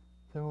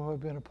 who have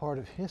been a part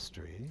of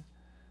history,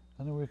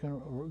 and then we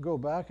can go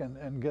back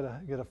and get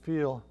a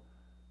feel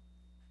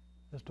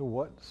as to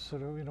what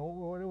sort of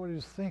what he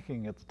was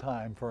thinking at the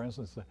time. For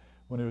instance,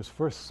 when he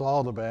first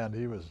saw the band,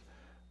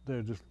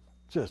 they're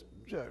just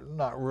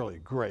not really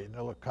great, and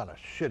they look kind of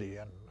shitty,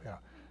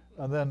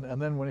 and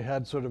then when he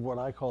had sort of what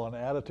I call an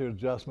attitude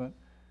adjustment,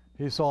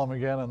 he saw them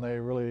again, and they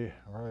really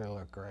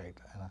look great,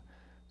 and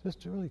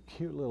just really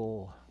cute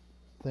little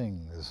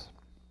things.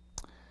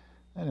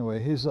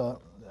 Anyway, he's on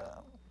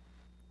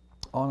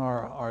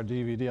our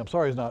DVD. I'm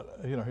sorry he's not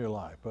here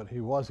live, but he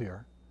was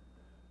here,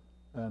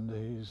 and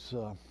he's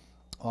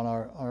on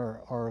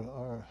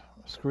our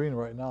screen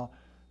right now.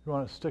 You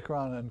want to stick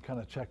around and kind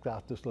of check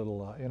out this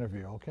little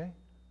interview, okay?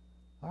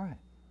 All right.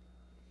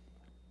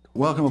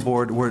 Welcome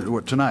aboard.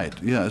 We're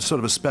tonight. Yeah, it's sort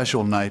of a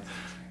special night.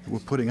 We're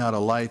putting out a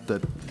light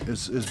that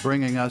is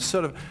bringing us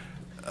sort of,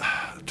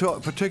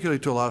 particularly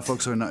to a lot of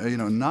folks who are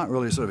not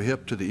really sort of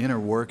hip to the inner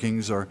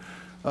workings or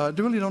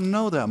really don't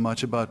know that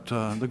much about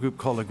the group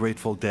called the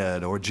Grateful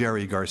Dead or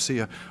Jerry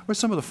Garcia or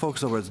some of the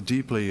folks that were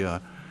deeply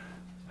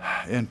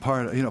in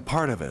part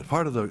of it,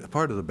 part of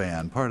the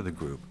band, part of the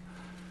group.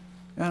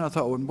 And I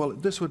thought, well,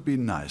 this would be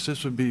nice.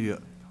 This would be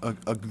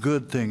a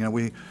good thing, and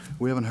we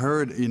haven't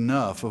heard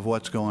enough of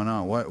what's going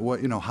on.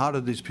 What how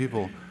did these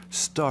people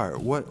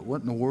start? What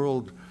in the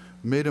world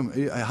made them?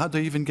 How did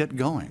they even get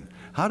going?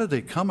 How did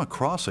they come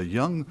across a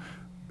young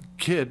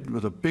kid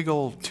with a big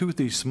old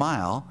toothy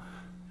smile?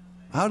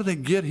 How did they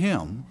get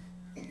him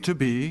to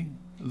be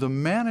the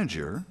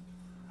manager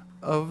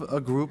of a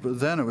group.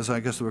 Then it was, I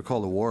guess they were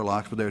called the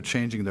Warlocks, but they were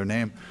changing their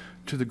name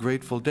to the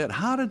Grateful Dead.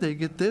 How did they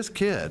get this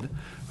kid,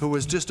 who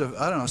was just,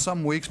 I don't know,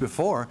 some weeks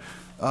before,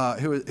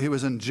 he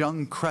was in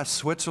Jungkress,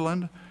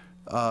 Switzerland.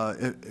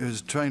 He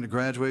was trying to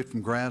graduate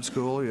from grad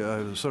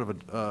school, sort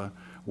of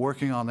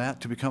working on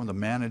that to become the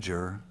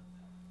manager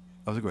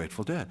of the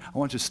Grateful Dead. I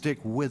want you to stick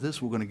with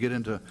us. We're going to get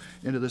into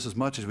this as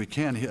much as we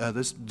can.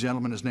 This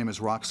gentleman, his name is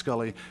Rock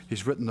Scully.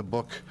 He's written the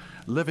book,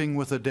 Living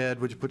with the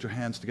Dead. Would you put your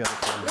hands together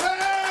for him?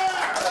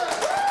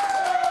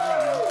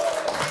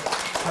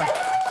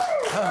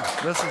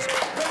 This is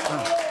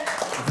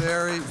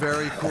very,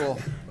 very cool.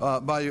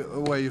 By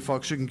the way, you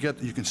folks, you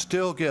can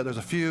still get, there's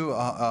a few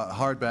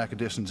hardback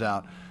editions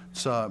out.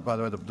 So, by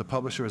the way, the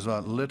publisher is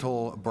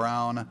Little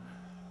Brown.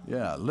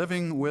 Yeah,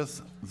 Living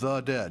with the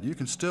Dead. You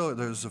can still,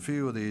 there's a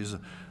few of these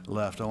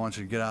left. I want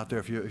you to get out there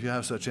if you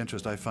have such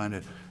interest. I find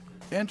it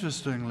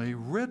interestingly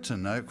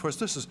written. Now, of course,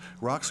 this is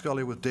Rock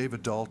Scully with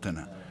David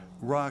Dalton.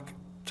 Rock,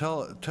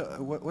 what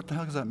the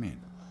hell does that mean?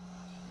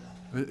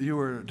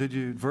 Did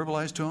you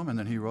verbalize to him and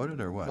then he wrote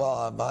it, or what?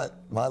 Well,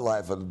 my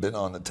life had been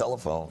on the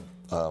telephone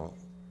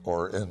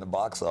or in the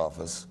box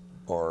office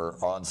or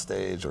on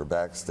stage or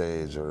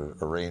backstage or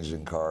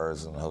arranging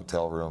cars and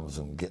hotel rooms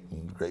and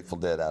getting Grateful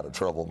Dead out of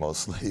trouble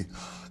mostly.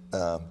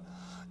 And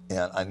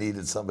I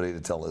needed somebody to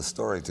tell this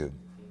story to.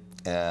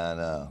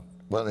 And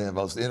one of the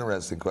most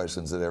interesting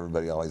questions that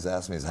everybody always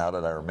asks me is, how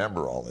did I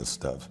remember all this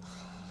stuff?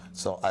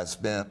 So I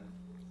spent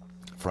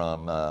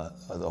from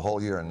the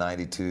whole year in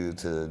 '92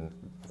 to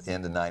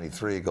end of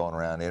 '93 going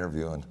around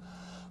interviewing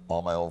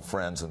all my old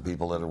friends and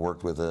people that had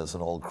worked with us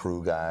and old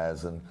crew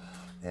guys and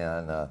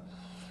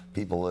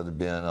people that had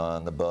been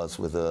on the bus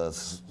with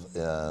us,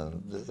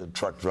 and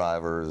truck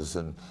drivers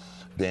and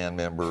band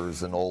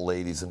members and old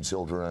ladies and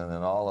children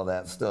and all of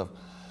that stuff,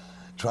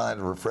 trying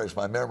to refresh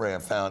my memory. I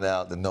found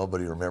out that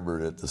nobody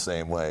remembered it the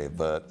same way,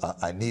 but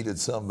I needed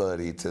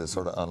somebody to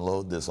sort of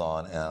unload this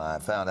on, and I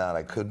found out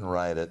I couldn't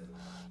write it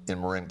in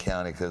Marin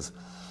County because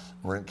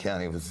Marin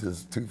County was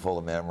just too full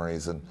of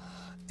memories and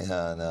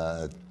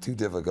too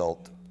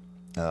difficult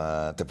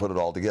to put it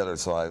all together.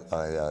 So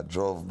I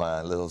drove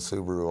my little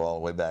Subaru all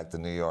the way back to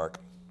New York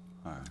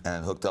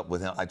and hooked up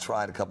with him. I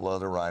tried a couple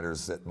other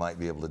writers that might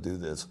be able to do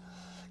this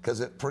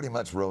because it pretty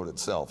much wrote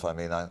itself. I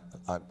mean, I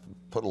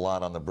put a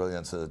lot on the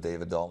brilliance of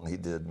David Dalton. He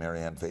did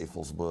Marianne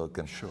Faithfull's book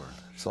and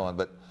so on.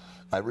 But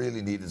I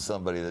really needed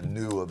somebody that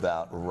knew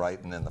about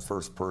writing in the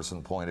first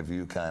person point of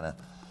view kind of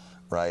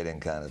writing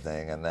kind of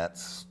thing. And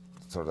that's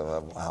sort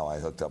of how I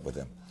hooked up with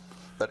him.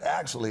 But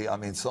actually, I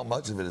mean, so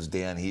much of it is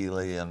Dan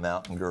Healy and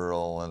Mountain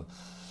Girl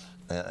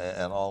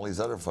and all these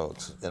other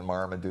folks, and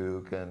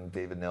Marmaduke and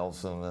David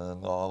Nelson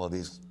and all of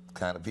these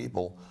kind of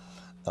people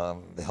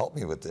helped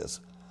me with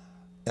this.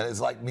 And it's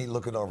like me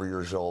looking over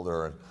your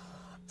shoulder,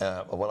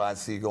 and what I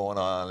see going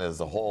on is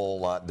a whole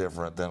lot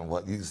different than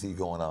what you see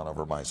going on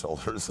over my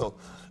shoulder. So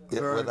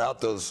without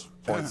those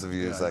points of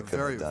views, I couldn't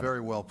have done it.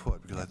 Very well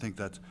put, because I think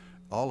that's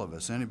all of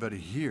us. Anybody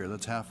here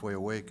that's halfway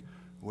awake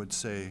would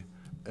say,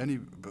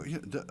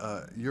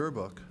 your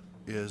book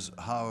is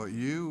how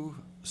you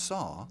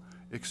saw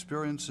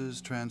experiences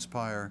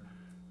transpire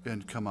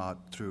and come out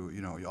through,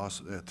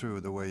 through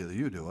the way that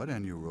you do it,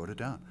 and you wrote it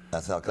down.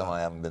 That's how come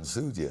I haven't been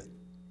sued yet.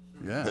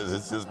 Yeah, because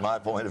it's just my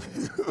point of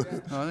view.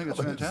 No, I think it's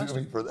fantastic. Sue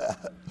me for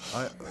that.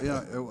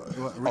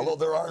 Although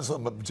there are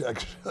some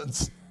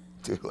objections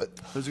to it.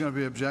 There's going to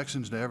be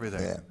objections to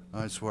everything. Yeah.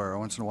 I swear.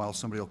 Once in a while,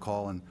 somebody will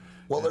call and.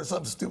 Well, there's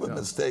some stupid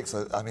mistakes.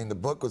 I mean, the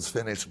book was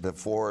finished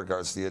before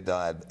Garcia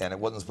died, and it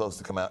wasn't supposed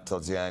to come out until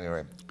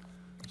January.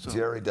 So,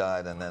 Jerry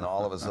died, and then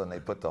all of a sudden they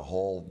put the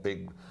whole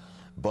big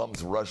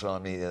bum's rush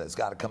on me. It's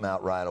got to come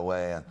out right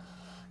away,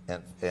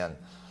 and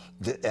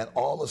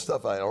all the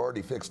stuff I had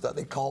already fixed up.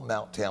 They call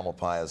Mount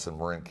Tamalpais in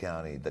Marin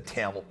County the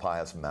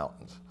Tamalpais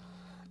Mountains.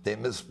 They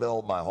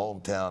misspelled my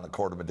hometown, the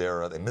Corte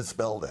Madera. They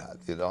misspelled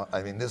that.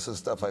 I mean, this is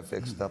stuff I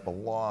fixed up a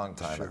long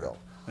time ago.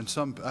 And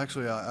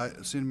actually, I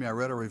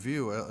read a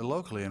review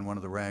locally in one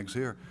of the rags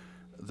here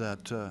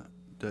that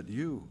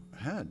you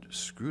had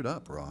screwed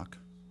up, Rock,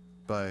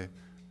 by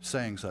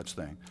saying such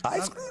thing. I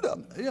screwed up?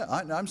 Yeah,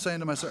 I'm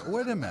saying to myself,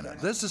 wait a minute,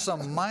 this is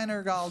some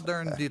minor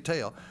gall-darn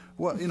detail.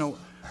 Well,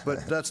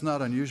 but that's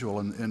not unusual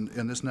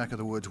in this neck of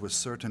the woods with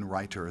certain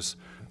writers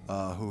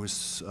who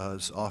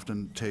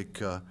often take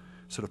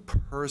sort of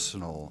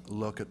personal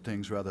look at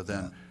things rather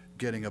than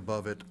getting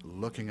above it,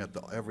 looking at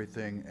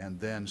everything, and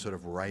then sort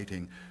of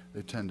writing.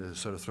 They tend to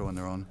sort of throw in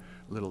their own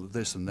little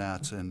this and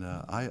that's. And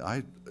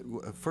I've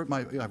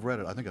read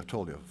it, I think I've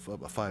told you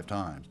 5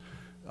 times.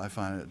 I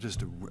find it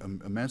just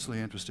immensely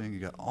interesting. You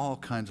got all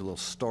kinds of little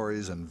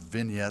stories and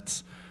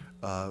vignettes,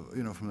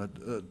 from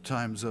the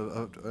times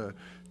of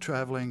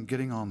traveling,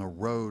 getting on the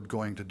road,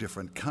 going to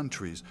different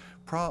countries,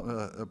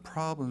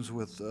 problems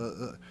with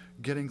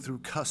getting through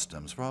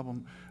customs,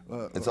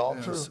 it's all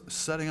true.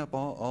 Setting up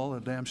all the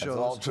damn shows. It's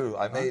all true.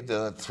 I made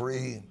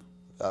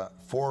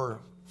 4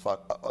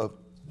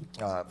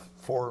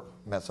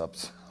 mess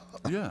ups.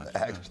 Yeah.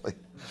 Actually.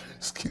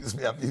 Excuse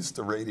me, I'm used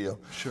to radio.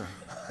 Sure.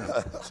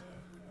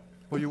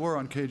 Well, you were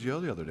on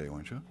KGO the other day,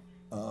 weren't you?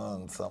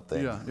 On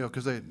something. Yeah,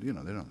 because they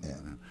don't.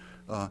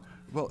 Yeah.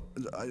 Well,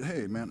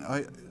 hey, man,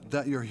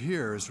 that you're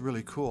here is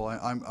really cool.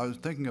 I was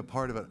thinking a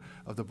part of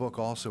the book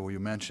also where you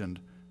mentioned,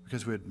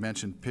 because we had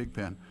mentioned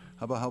Pigpen,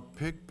 about how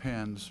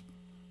Pigpen's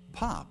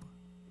pop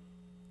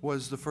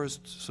was the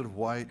first sort of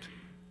white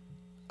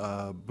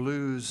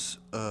blues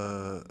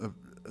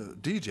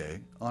DJ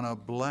on a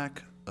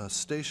black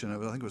station. I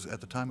think it was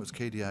at the time it was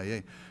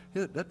KDIA.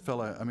 That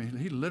fella, I mean,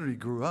 he literally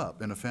grew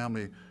up in a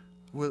family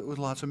with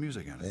lots of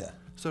music in it. Yeah.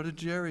 So did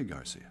Jerry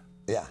Garcia.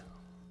 Yeah,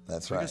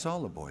 that's I right. guess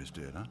all the boys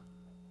did, huh?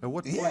 At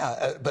what point?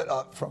 Yeah,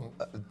 but from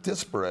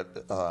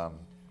disparate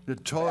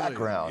Totally.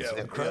 backgrounds,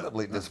 Yeah,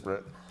 incredibly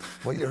disparate.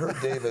 Well, you heard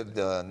David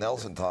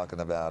Nelson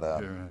talking about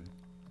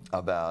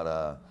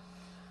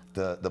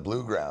the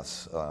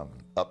bluegrass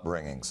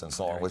upbringings and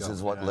so on, which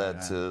is what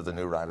led to the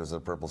New Riders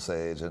of the Purple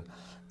Sage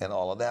and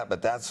all of that.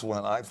 But that's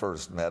when I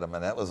first met him,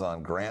 and that was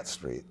on Grant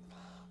Street.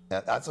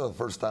 And that's the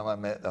first time I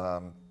met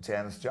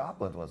Janis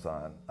Joplin was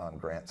on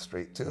Grant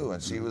Street too,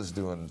 and she was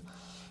doing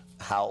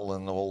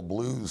howling old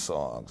blues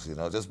songs, you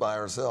know, just by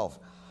herself.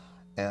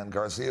 And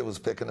Garcia was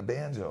picking a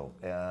banjo,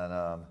 and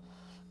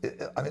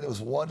I mean, it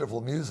was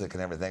wonderful music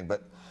and everything.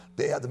 But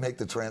they had to make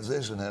the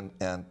transition,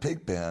 and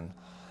Pigpen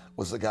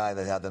was the guy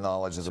that had the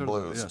knowledge of the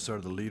blues. Sort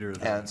of the leader.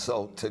 And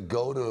so to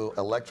go to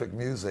electric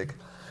music,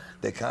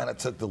 they kind of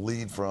took the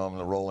lead from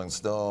the Rolling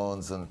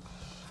Stones and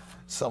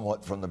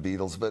somewhat from the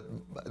Beatles, but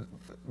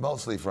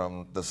mostly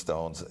from the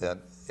Stones.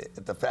 And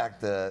the fact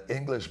that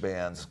English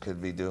bands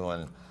could be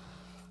doing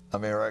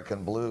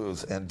American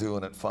blues and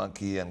doing it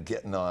funky and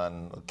getting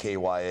on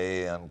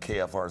KYA and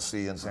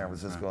KFRC in San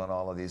Francisco and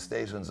all of these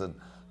stations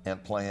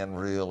and playing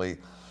really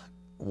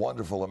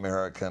wonderful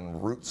American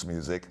roots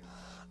music.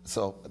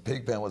 So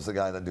Pigpen was the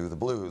guy that knew the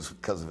blues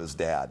because of his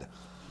dad.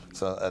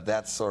 So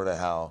that's sort of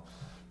how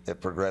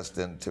it progressed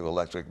into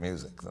electric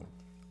music.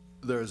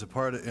 There's a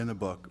part in the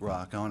book,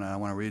 Rock, I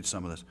want to read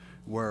some of this,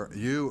 where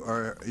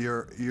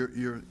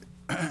you're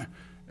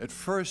at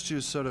first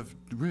you sort of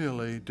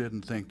really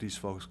didn't think these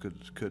folks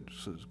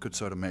could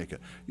sort of make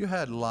it. You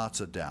had lots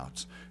of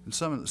doubts. And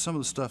some of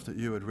the stuff that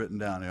you had written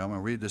down here, I'm going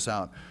to read this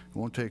out. It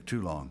won't take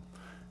too long.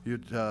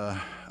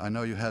 I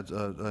know you had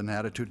an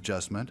attitude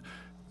adjustment,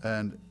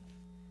 and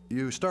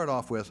you start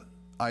off with,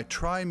 I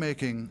try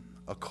making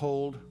a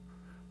cold,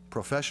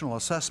 professional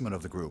assessment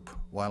of the group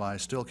while I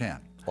still can.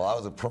 Well, I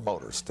was a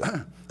promoter still.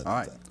 All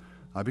right.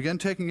 I began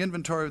taking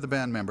inventory of the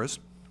band members.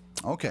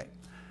 Okay.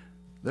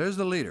 There's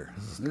the leader.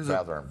 This is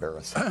rather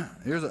embarrassing.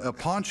 Here's a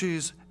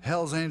Ponchi's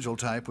Hell's Angel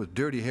type with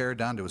dirty hair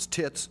down to his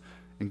tits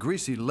and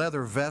greasy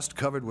leather vest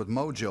covered with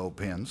mojo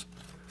pins.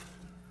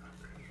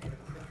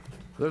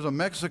 There's a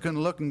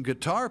Mexican-looking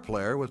guitar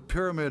player with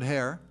pyramid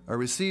hair, a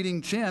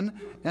receding chin,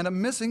 and a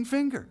missing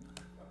finger.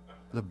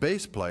 The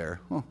bass player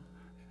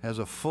has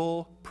a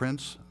full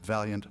Prince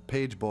Valiant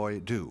page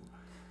boy do.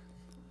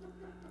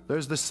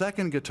 There's the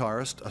second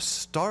guitarist, a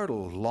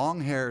startled,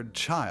 long-haired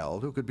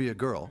child who could be a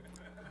girl.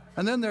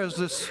 And then there's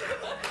this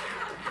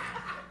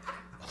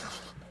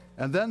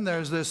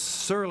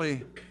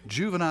surly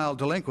juvenile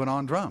delinquent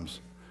on drums.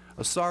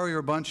 A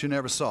sorrier bunch you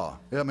never saw.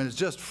 I mean, it's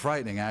just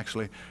frightening,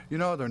 actually. You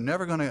know, they're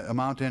never going to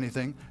amount to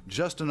anything.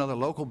 Just another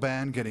local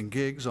band getting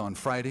gigs on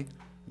Friday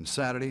and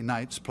Saturday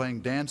nights,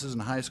 playing dances in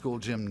high school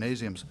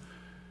gymnasiums.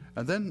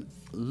 And then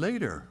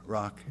later,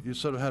 Rock, you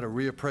sort of had a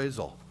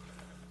reappraisal.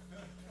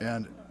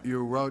 And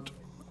you wrote,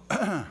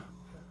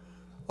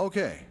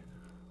 okay,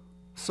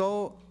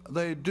 so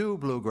they do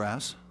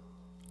bluegrass,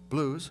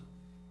 blues,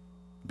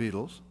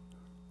 Beatles,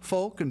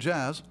 folk, and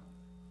jazz,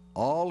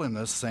 all in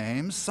the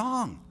same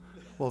song.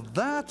 Well,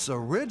 that's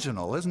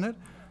original, isn't it?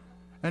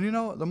 And you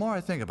know, the more I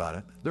think about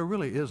it, there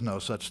really is no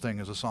such thing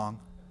as a song.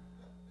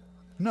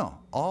 No,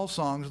 all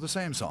songs are the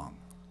same song.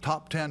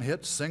 Top 10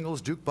 hits,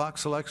 singles, jukebox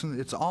selection,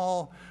 it's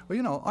all, well,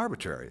 you know,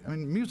 arbitrary. I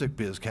mean, music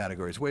biz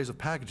categories, ways of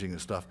packaging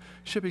this stuff,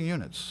 shipping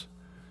units.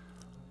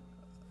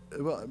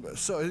 Well,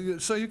 so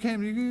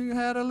you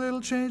had a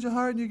little change of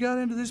heart and you got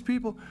into these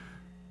people.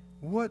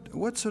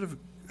 What sort of,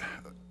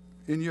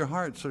 in your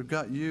heart, sort of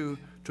got you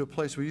to a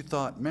place where you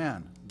thought,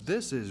 man,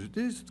 this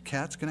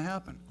cat's gonna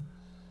happen?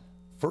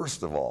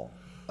 First of all,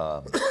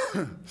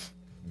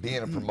 being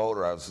a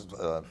promoter, I was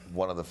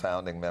one of the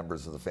founding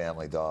members of the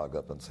Family Dog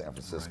up in San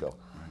Francisco.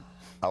 Right.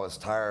 I was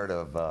tired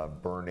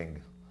of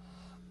burning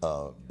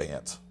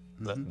bands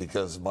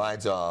because my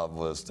job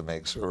was to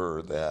make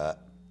sure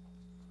that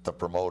the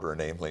promoter,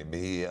 namely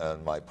me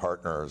and my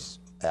partners,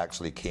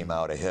 actually came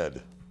out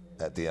ahead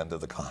at the end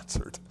of the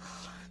concert.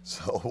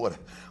 So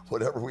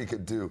whatever we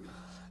could do,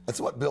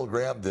 that's what Bill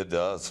Graham did to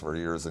us for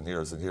years and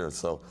years and years.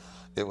 So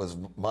it was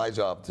my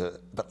job to,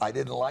 but I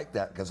didn't like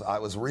that because I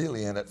was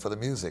really in it for the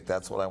music.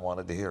 That's what I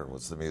wanted to hear,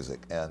 was the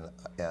music. And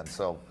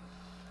so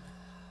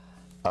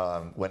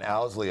when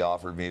Owsley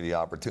offered me the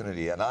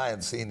opportunity, and I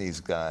had seen these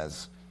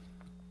guys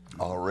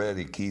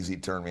already,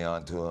 Kesey turned me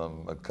on to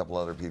them, a couple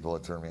other people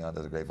had turned me on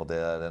to the Grateful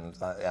Dead, and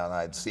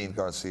I'd seen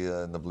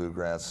Garcia in the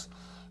bluegrass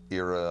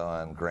era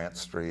on Grant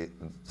Street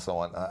and so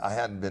on. I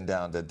hadn't been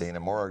down to Dana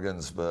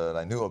Morgan's, but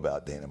I knew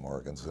about Dana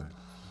Morgan's.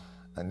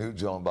 I knew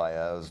Joan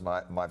Baez.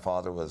 My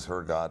father was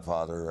her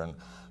godfather,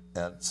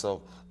 and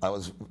so I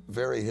was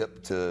very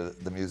hip to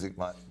the music.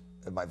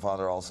 My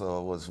father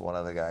also was one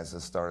of the guys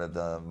that started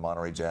the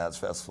Monterey Jazz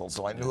Festival,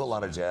 so I knew a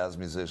lot of jazz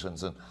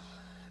musicians and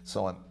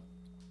so on.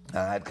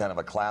 I had kind of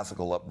a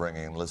classical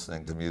upbringing,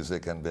 listening to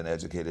music, and been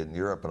educated in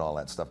Europe and all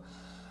that stuff.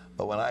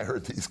 But when I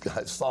heard these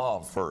guys, saw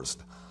them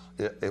first,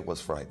 it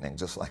was frightening,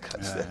 just like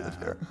I said it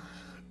there.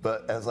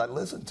 But as I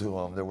listened to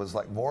them, there was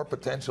like more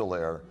potential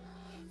there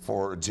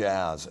for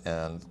jazz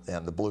and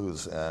the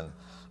blues and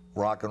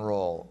rock and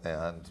roll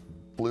and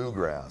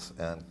bluegrass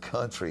and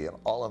country and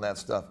all of that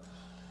stuff.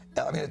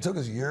 I mean, it took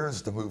us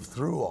years to move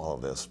through all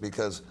of this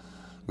because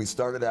we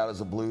started out as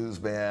a blues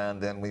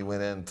band, then we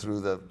went in through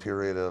the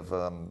period of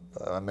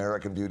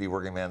American Beauty,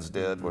 Working Man's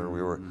Dead, where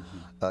we were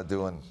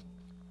doing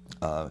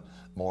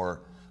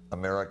more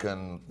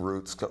American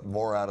roots,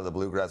 more out of the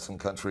bluegrass and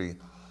country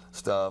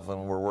stuff,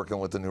 and we're working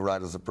with the New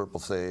Riders of Purple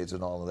Sage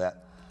and all of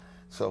that.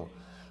 So,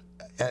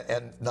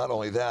 and not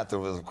only that, there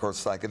was, of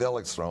course,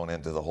 psychedelics thrown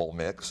into the whole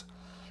mix,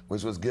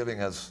 which was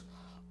giving us,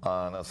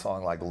 on a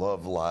song like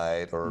Love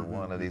Light or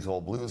one of these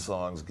old blues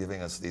songs,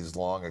 giving us these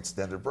long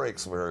extended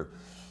breaks where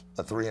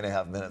a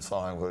 3.5-minute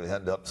song would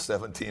end up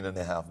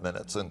 17.5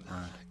 minutes. And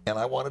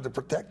I wanted to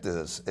protect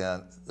this.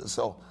 And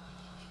so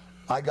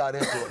I got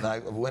into it, and I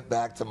went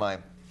back to my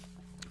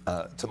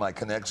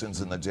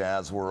connections in the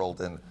jazz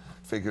world and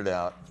figured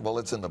out, well,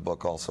 it's in the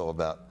book also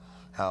about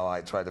how I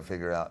try to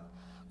figure out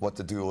what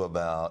to do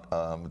about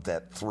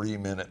that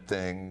 3-minute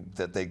thing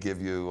that they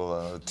give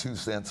you 2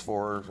 cents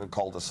for,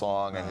 called a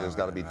song, and there's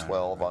got to be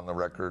 12 on the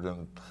record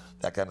and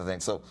that kind of thing.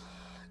 So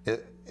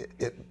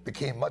it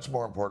became much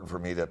more important for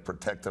me to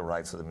protect the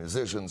rights of the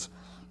musicians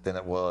than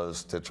it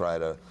was to try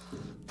to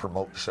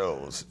promote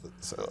shows.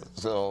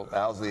 So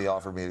Owsley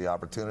offered me the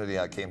opportunity.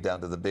 I came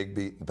down to the Big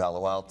Beat in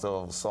Palo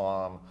Alto,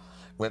 saw him,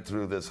 went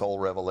through this whole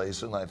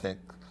revelation. I think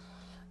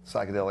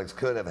psychedelics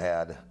could have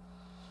had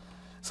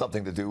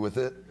something to do with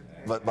it.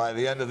 But by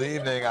the end of the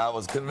evening, I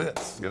was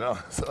convinced, you know.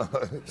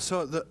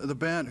 So the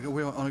band,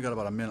 we only got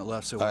about a minute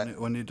left, so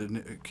we need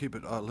to keep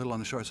it a little on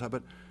the short side.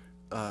 But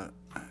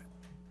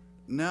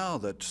now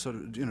that sort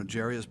of, you know,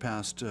 Jerry has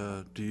passed,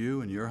 do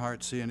you in your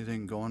heart see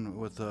anything going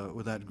with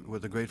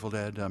the Grateful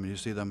Dead? I mean, you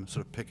see them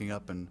sort of picking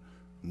up and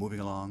moving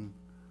along?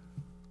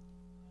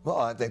 Well,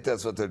 I think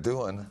that's what they're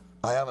doing.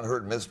 I haven't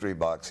heard Mystery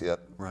Box yet.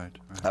 Right.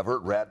 I've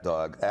heard Rat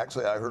Dog.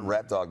 Actually, I heard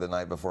Rat Dog the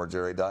night before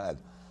Jerry died.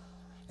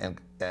 And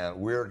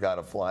Weird got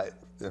a flight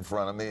in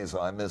front of me,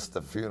 so I missed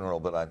the funeral,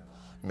 but I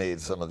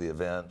made some of the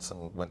events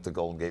and went to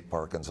Golden Gate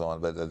Park and so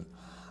on.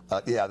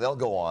 But yeah, they'll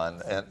go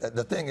on. And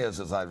the thing is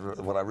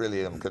what I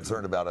really am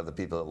concerned about are the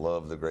people that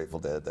love the Grateful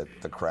Dead, the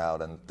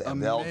crowd, and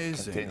they'll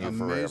continue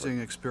forever. Amazing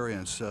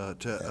experience.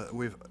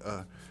 We've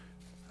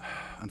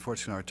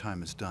unfortunately our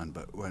time is done,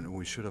 but when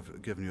we should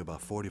have given you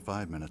about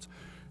 45 minutes.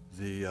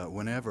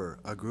 Whenever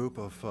a group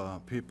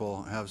of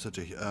people have such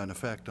an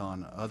effect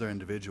on other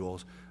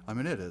individuals, I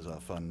mean, it is a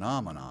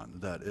phenomenon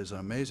that is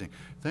amazing.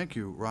 Thank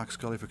you, Rock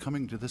Scully, for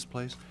coming to this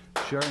place,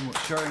 sharing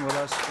with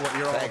us what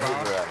you're all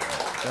about.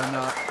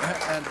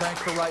 And thanks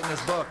for writing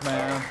this book,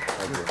 man.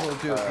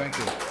 Thank you. Thank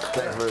you.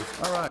 Thanks,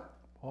 Bruce. All right.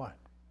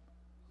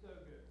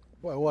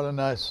 Boy, what a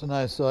nice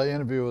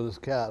interview with this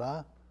cat,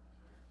 huh?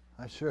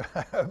 I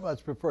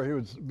much prefer he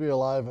would be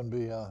alive and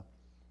be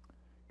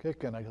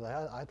kicking.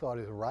 I thought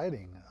his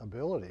writing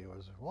ability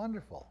was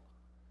wonderful.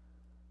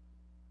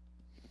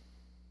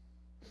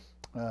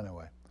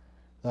 Anyway,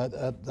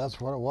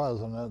 that's what it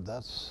was, and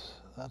that's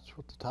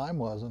what the time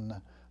was in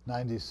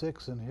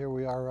 '96, and here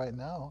we are right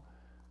now,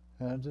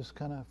 and it just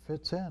kind of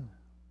fits in.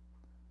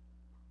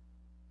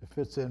 It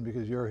fits in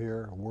because you're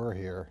here, we're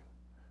here,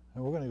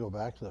 and we're going to go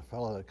back to the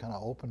fellow that kind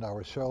of opened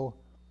our show,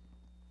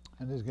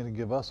 and he's going to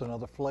give us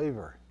another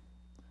flavor,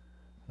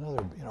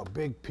 another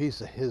big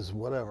piece of his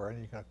whatever,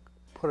 and you can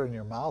put it in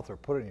your mouth or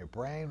put it in your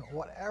brain.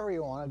 Whatever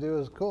you want to do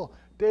is cool.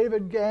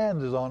 David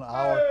Gans is on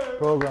our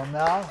program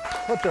now.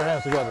 Put your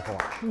hands together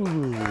for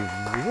him.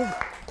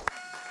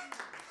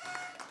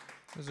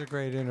 It was a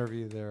great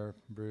interview there,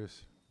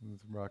 Bruce, with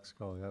Rock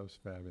Scully. That was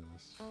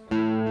fabulous.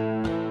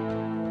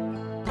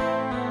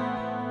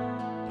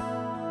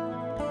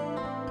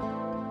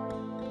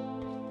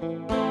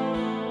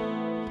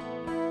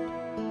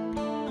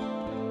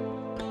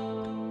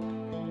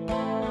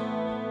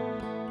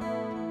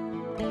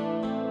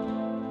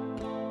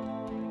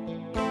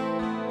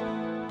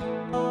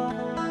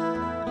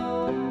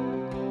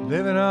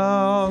 Living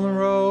on the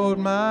road,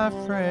 my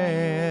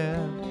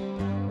friend,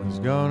 was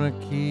gonna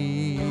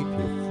keep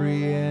you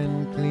free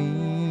and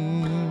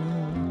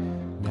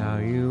clean. Now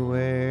you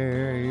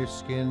wear your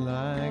skin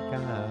like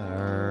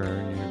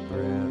iron, your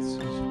breath's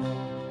as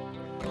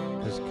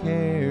hot as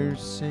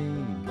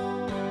kerosene.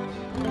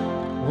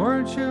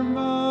 Weren't your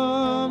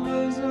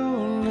mama's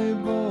only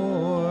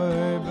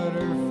boy, but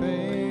her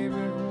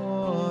favorite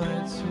one,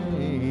 it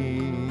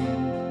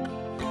seemed.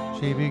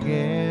 She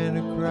began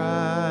to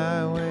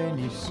cry when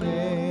you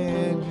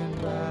said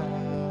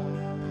goodbye.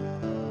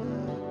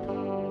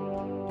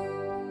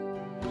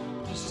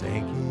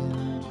 sank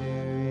into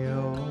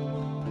your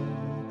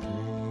dreams.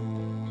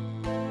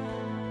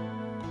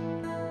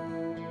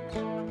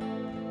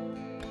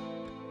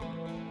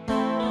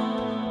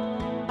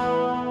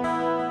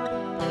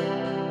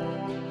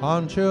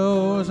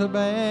 Honcho's a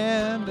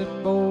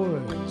bandit,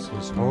 boys.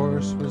 His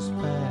horse was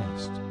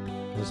fast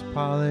as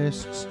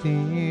polished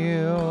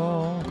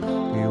steel.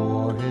 He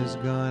wore his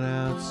gun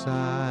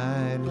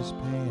outside his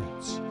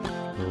pants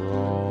for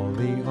all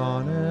the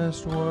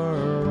honest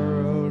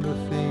world to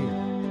feel.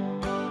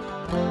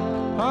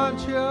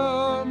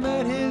 Honcho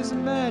met his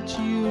match,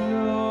 you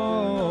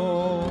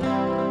know,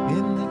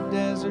 in the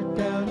desert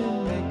down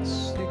in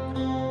Mexico.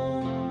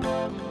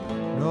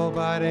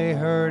 Nobody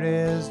heard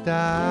his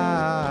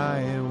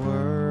dying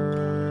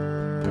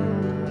word.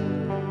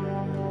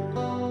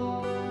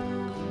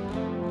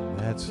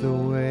 That's the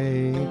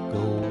way it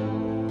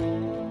goes.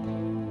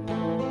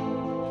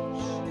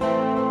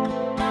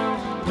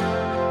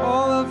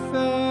 All the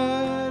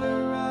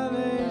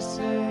federales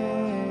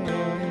say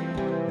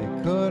they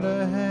could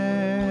have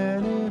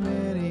had him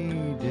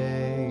any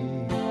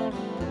day.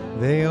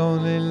 They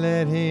only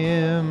let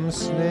him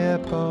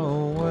slip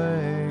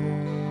away.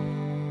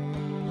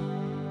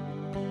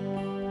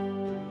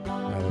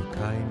 Out of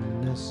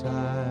kindness,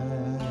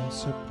 I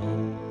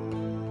suppose.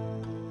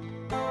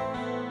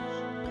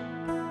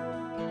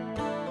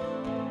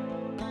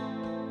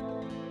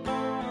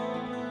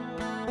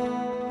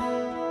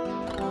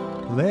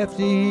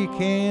 Lefty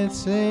can't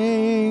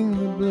sing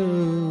the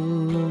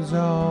blues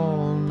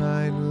all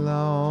night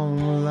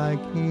long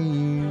like he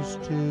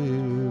used to.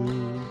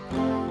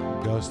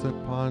 Gus the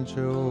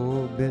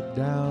Poncho bit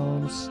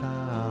down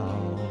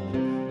south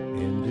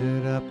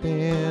ended up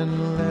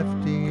in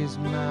Lefty's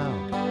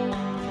mouth.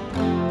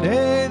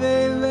 Day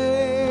they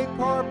laid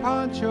poor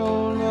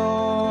Poncho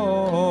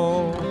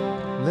low.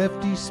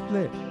 Lefty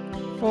split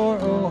for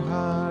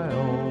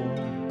Ohio,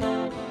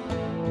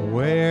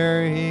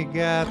 where he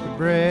got the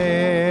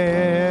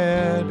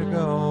bread to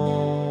go.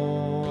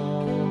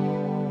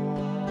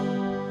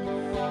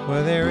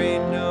 Well, there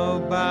ain't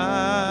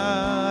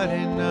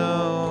nobody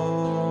knows.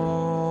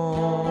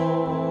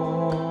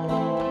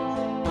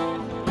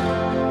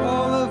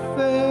 All the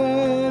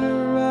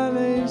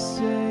federales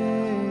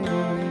say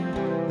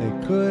they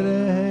could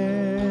have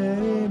had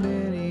him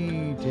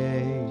any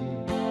day.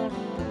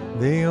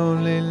 They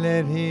only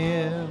let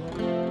him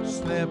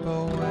slip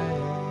away.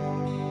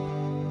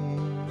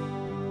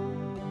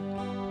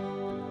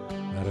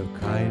 Out of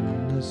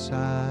kindness,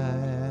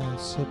 I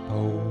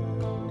suppose.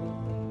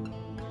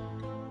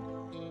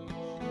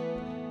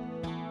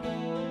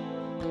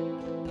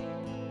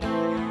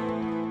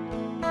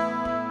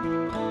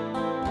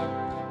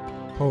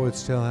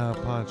 Poets tell how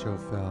Poncho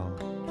fell.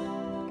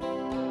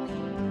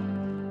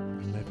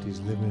 Lefty's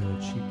living in a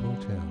cheap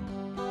hotel.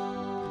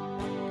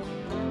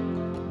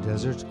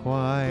 Desert's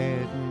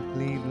quiet and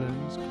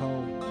Cleveland's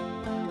cold.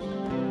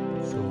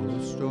 So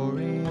the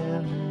story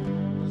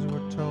ends,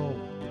 we're told.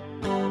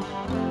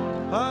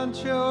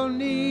 Poncho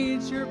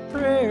needs your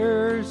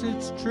prayers,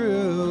 it's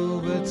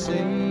true, but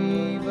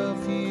save a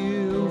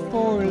few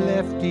for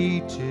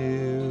Lefty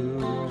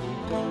too.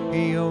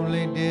 He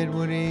only did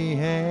what he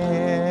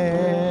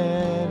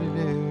had to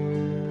do.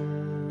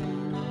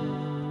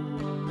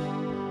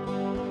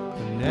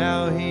 But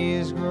now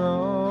he's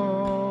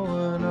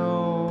growing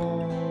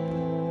old.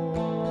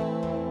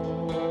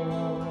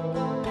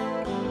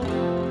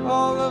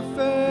 All the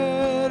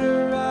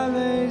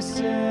federales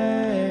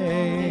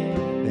say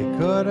they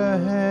could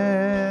have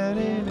had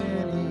him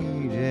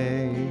any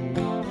day.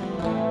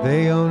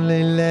 They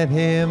only let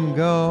him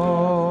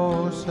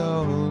go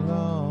so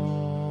long.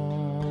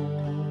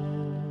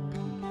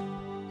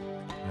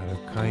 Out of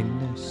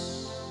kindness,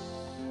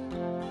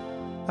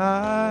 I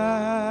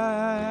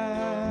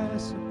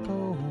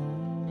suppose.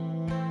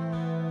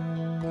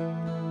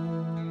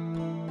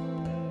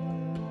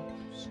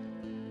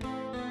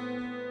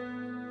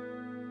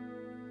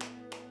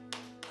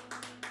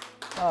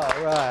 All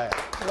right.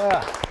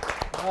 Yeah.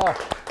 Oh.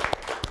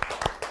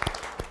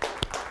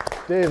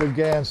 David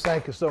Gans,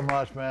 thank you so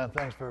much, man.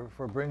 Thanks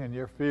for bringing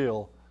your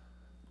feel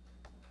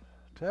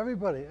to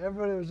everybody.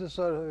 Everybody was just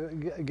sort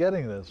of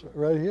getting this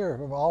right here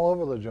from all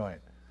over the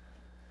joint.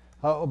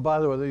 Oh, by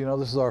the way, you know,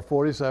 this is our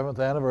 47th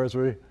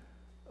anniversary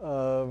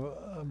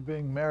of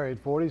being married.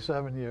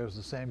 47 years,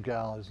 the same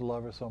gal. I just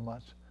love her so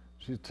much.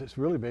 She's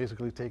really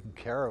basically taking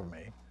care of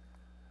me.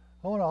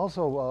 I want to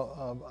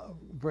also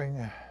bring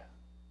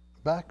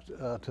back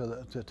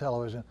to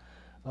television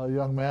a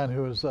young man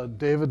who was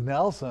David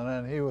Nelson,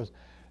 and he was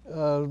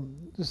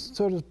just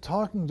sort of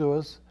talking to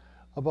us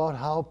about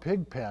how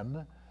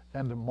Pigpen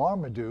and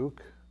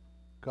Marmaduke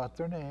got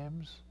their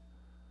names.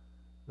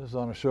 This is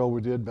on a show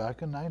we did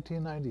back in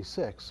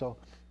 1996. So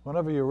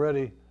whenever you're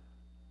ready,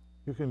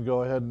 you can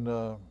go ahead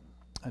and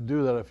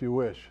do that if you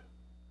wish.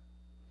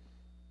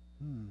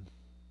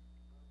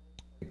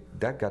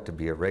 That got to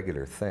be a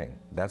regular thing.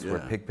 That's where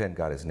Pigpen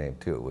got his name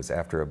too. It was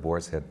after a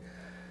Boar's Head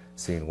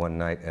scene one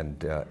night,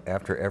 and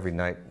after every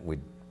night,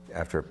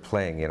 after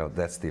playing, you know,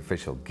 that's the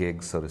official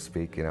gig, so to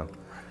speak, you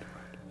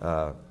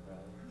know.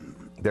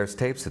 There's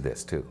tapes of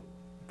this too,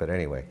 but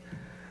anyway.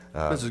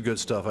 This is good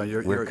stuff.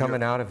 We're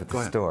coming out of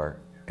the store,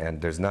 and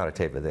there's not a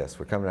tape of this.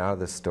 We're coming out of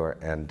the store,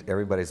 and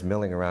everybody's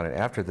milling around, and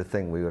after the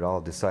thing, we would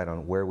all decide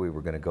on where we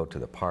were going to go to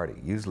the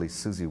party, usually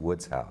Susie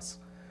Wood's house.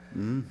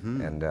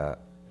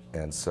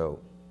 And so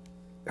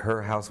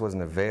her house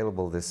wasn't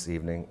available this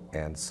evening,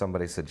 and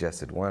somebody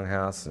suggested one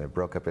house, and it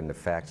broke up into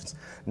factions.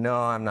 No,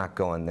 I'm not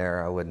going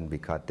there. I wouldn't be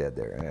caught dead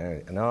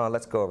there. No,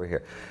 let's go over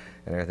here,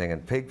 and everything.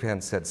 And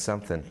Pigpen said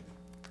something,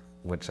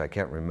 which I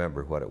can't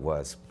remember what it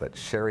was, but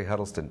Sherry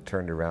Huddleston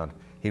turned around.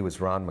 He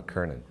was Ron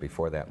McKernan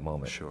before that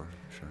moment. Sure,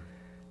 sure.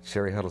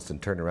 Sherry Huddleston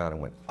turned around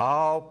and went,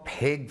 "Oh,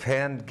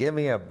 Pigpen, give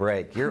me a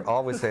break. You're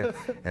always saying,"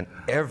 and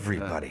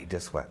everybody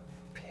just went,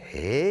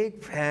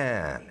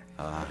 "Pigpen."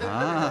 You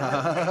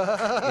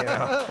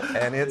know,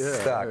 and it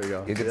stuck.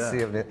 You could see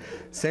him.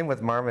 Same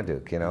with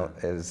Marmaduke, you know,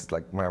 it's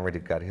like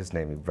Marmaduke got his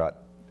name. He brought,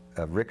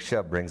 Rick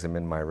Shub brings him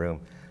in my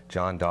room,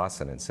 John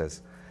Dawson, and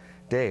says,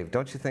 "Dave,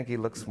 don't you think he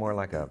looks more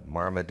like a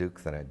Marmaduke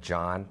than a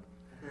John?"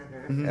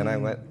 And I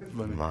went,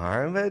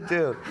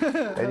 "Marmaduke."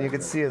 And you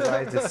could see his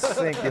eyes just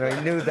sink. You know,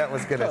 he knew that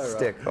was going to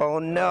stick. Oh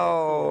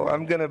no,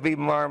 I'm going to be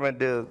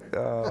Marmaduke.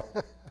 Oh.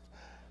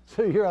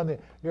 So you're on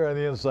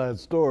the inside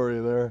story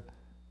there.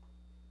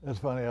 It's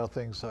funny how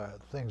things are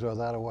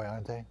that way,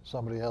 aren't they?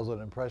 Somebody has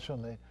an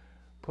impression, they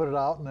put it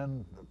out, and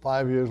then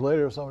 5 years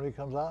later, somebody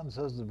comes out and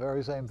says the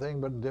very same thing,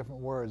 but in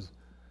different words.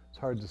 It's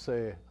hard to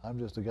say. I'm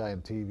just a guy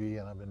in TV,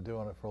 and I've been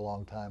doing it for a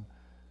long time.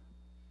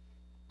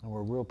 And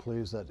we're real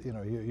pleased that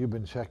you've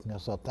been checking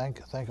us out.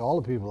 Thank all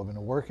the people who have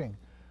been working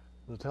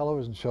the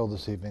television show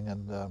this evening,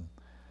 and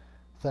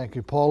thank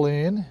you,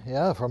 Pauline,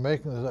 for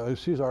making this.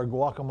 She's our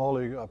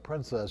guacamole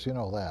princess. You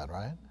know that,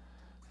 right?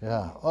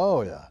 Yeah.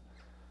 Oh yeah.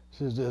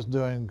 She's just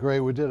doing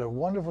great. We did a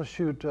wonderful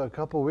shoot a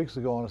couple of weeks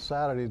ago on a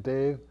Saturday.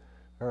 Dave,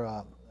 or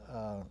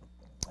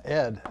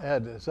Ed,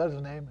 is that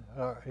his name?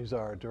 He's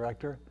our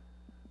director.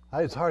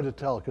 It's hard to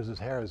tell because his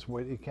hair is,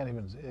 he can't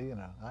even,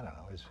 I don't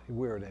know, he's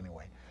weird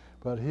anyway.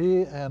 But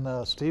he and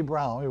Steve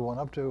Brown, we went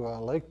up to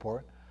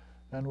Lakeport,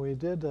 and we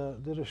did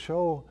a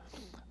show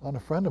on a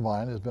friend of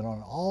mine who's been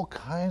on all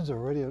kinds of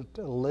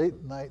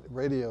late night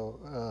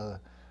radio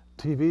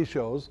TV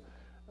shows.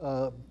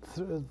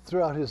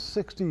 Throughout his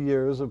 60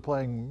 years of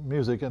playing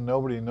music, and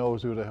nobody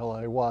knows who the hell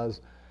I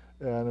was,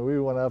 and we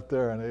went up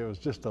there, and it was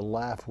just a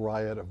laugh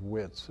riot of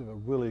wits. A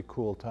really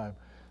cool time.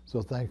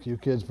 So thank you,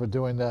 kids, for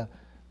doing that.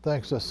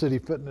 Thanks to City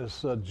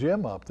Fitness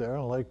Gym up there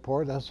in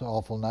Lakeport. That's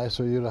awful nice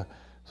of you to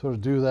sort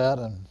of do that,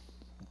 and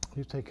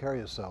you take care of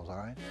yourselves, all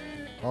right?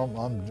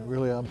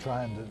 I'm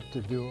trying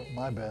to do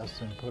my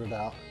best and put it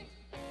out.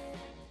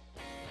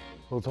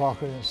 We'll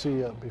talk and see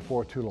you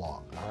before too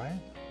long, all right?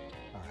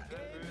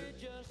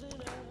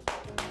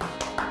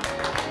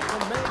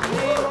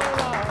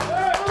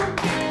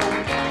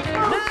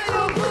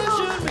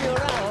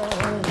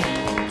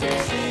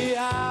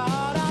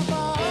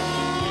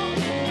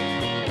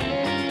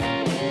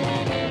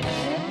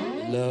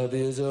 Love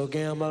is a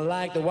gamble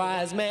like the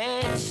wise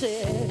man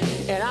said,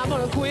 and I'm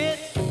gonna quit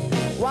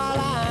while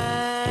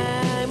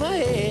I'm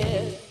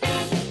ahead.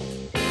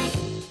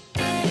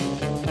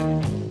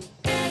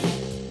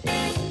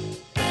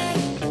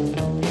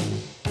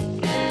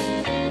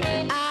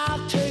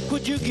 I'll take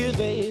what you give,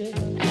 baby,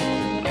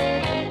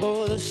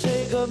 for the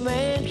sake of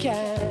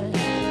mankind.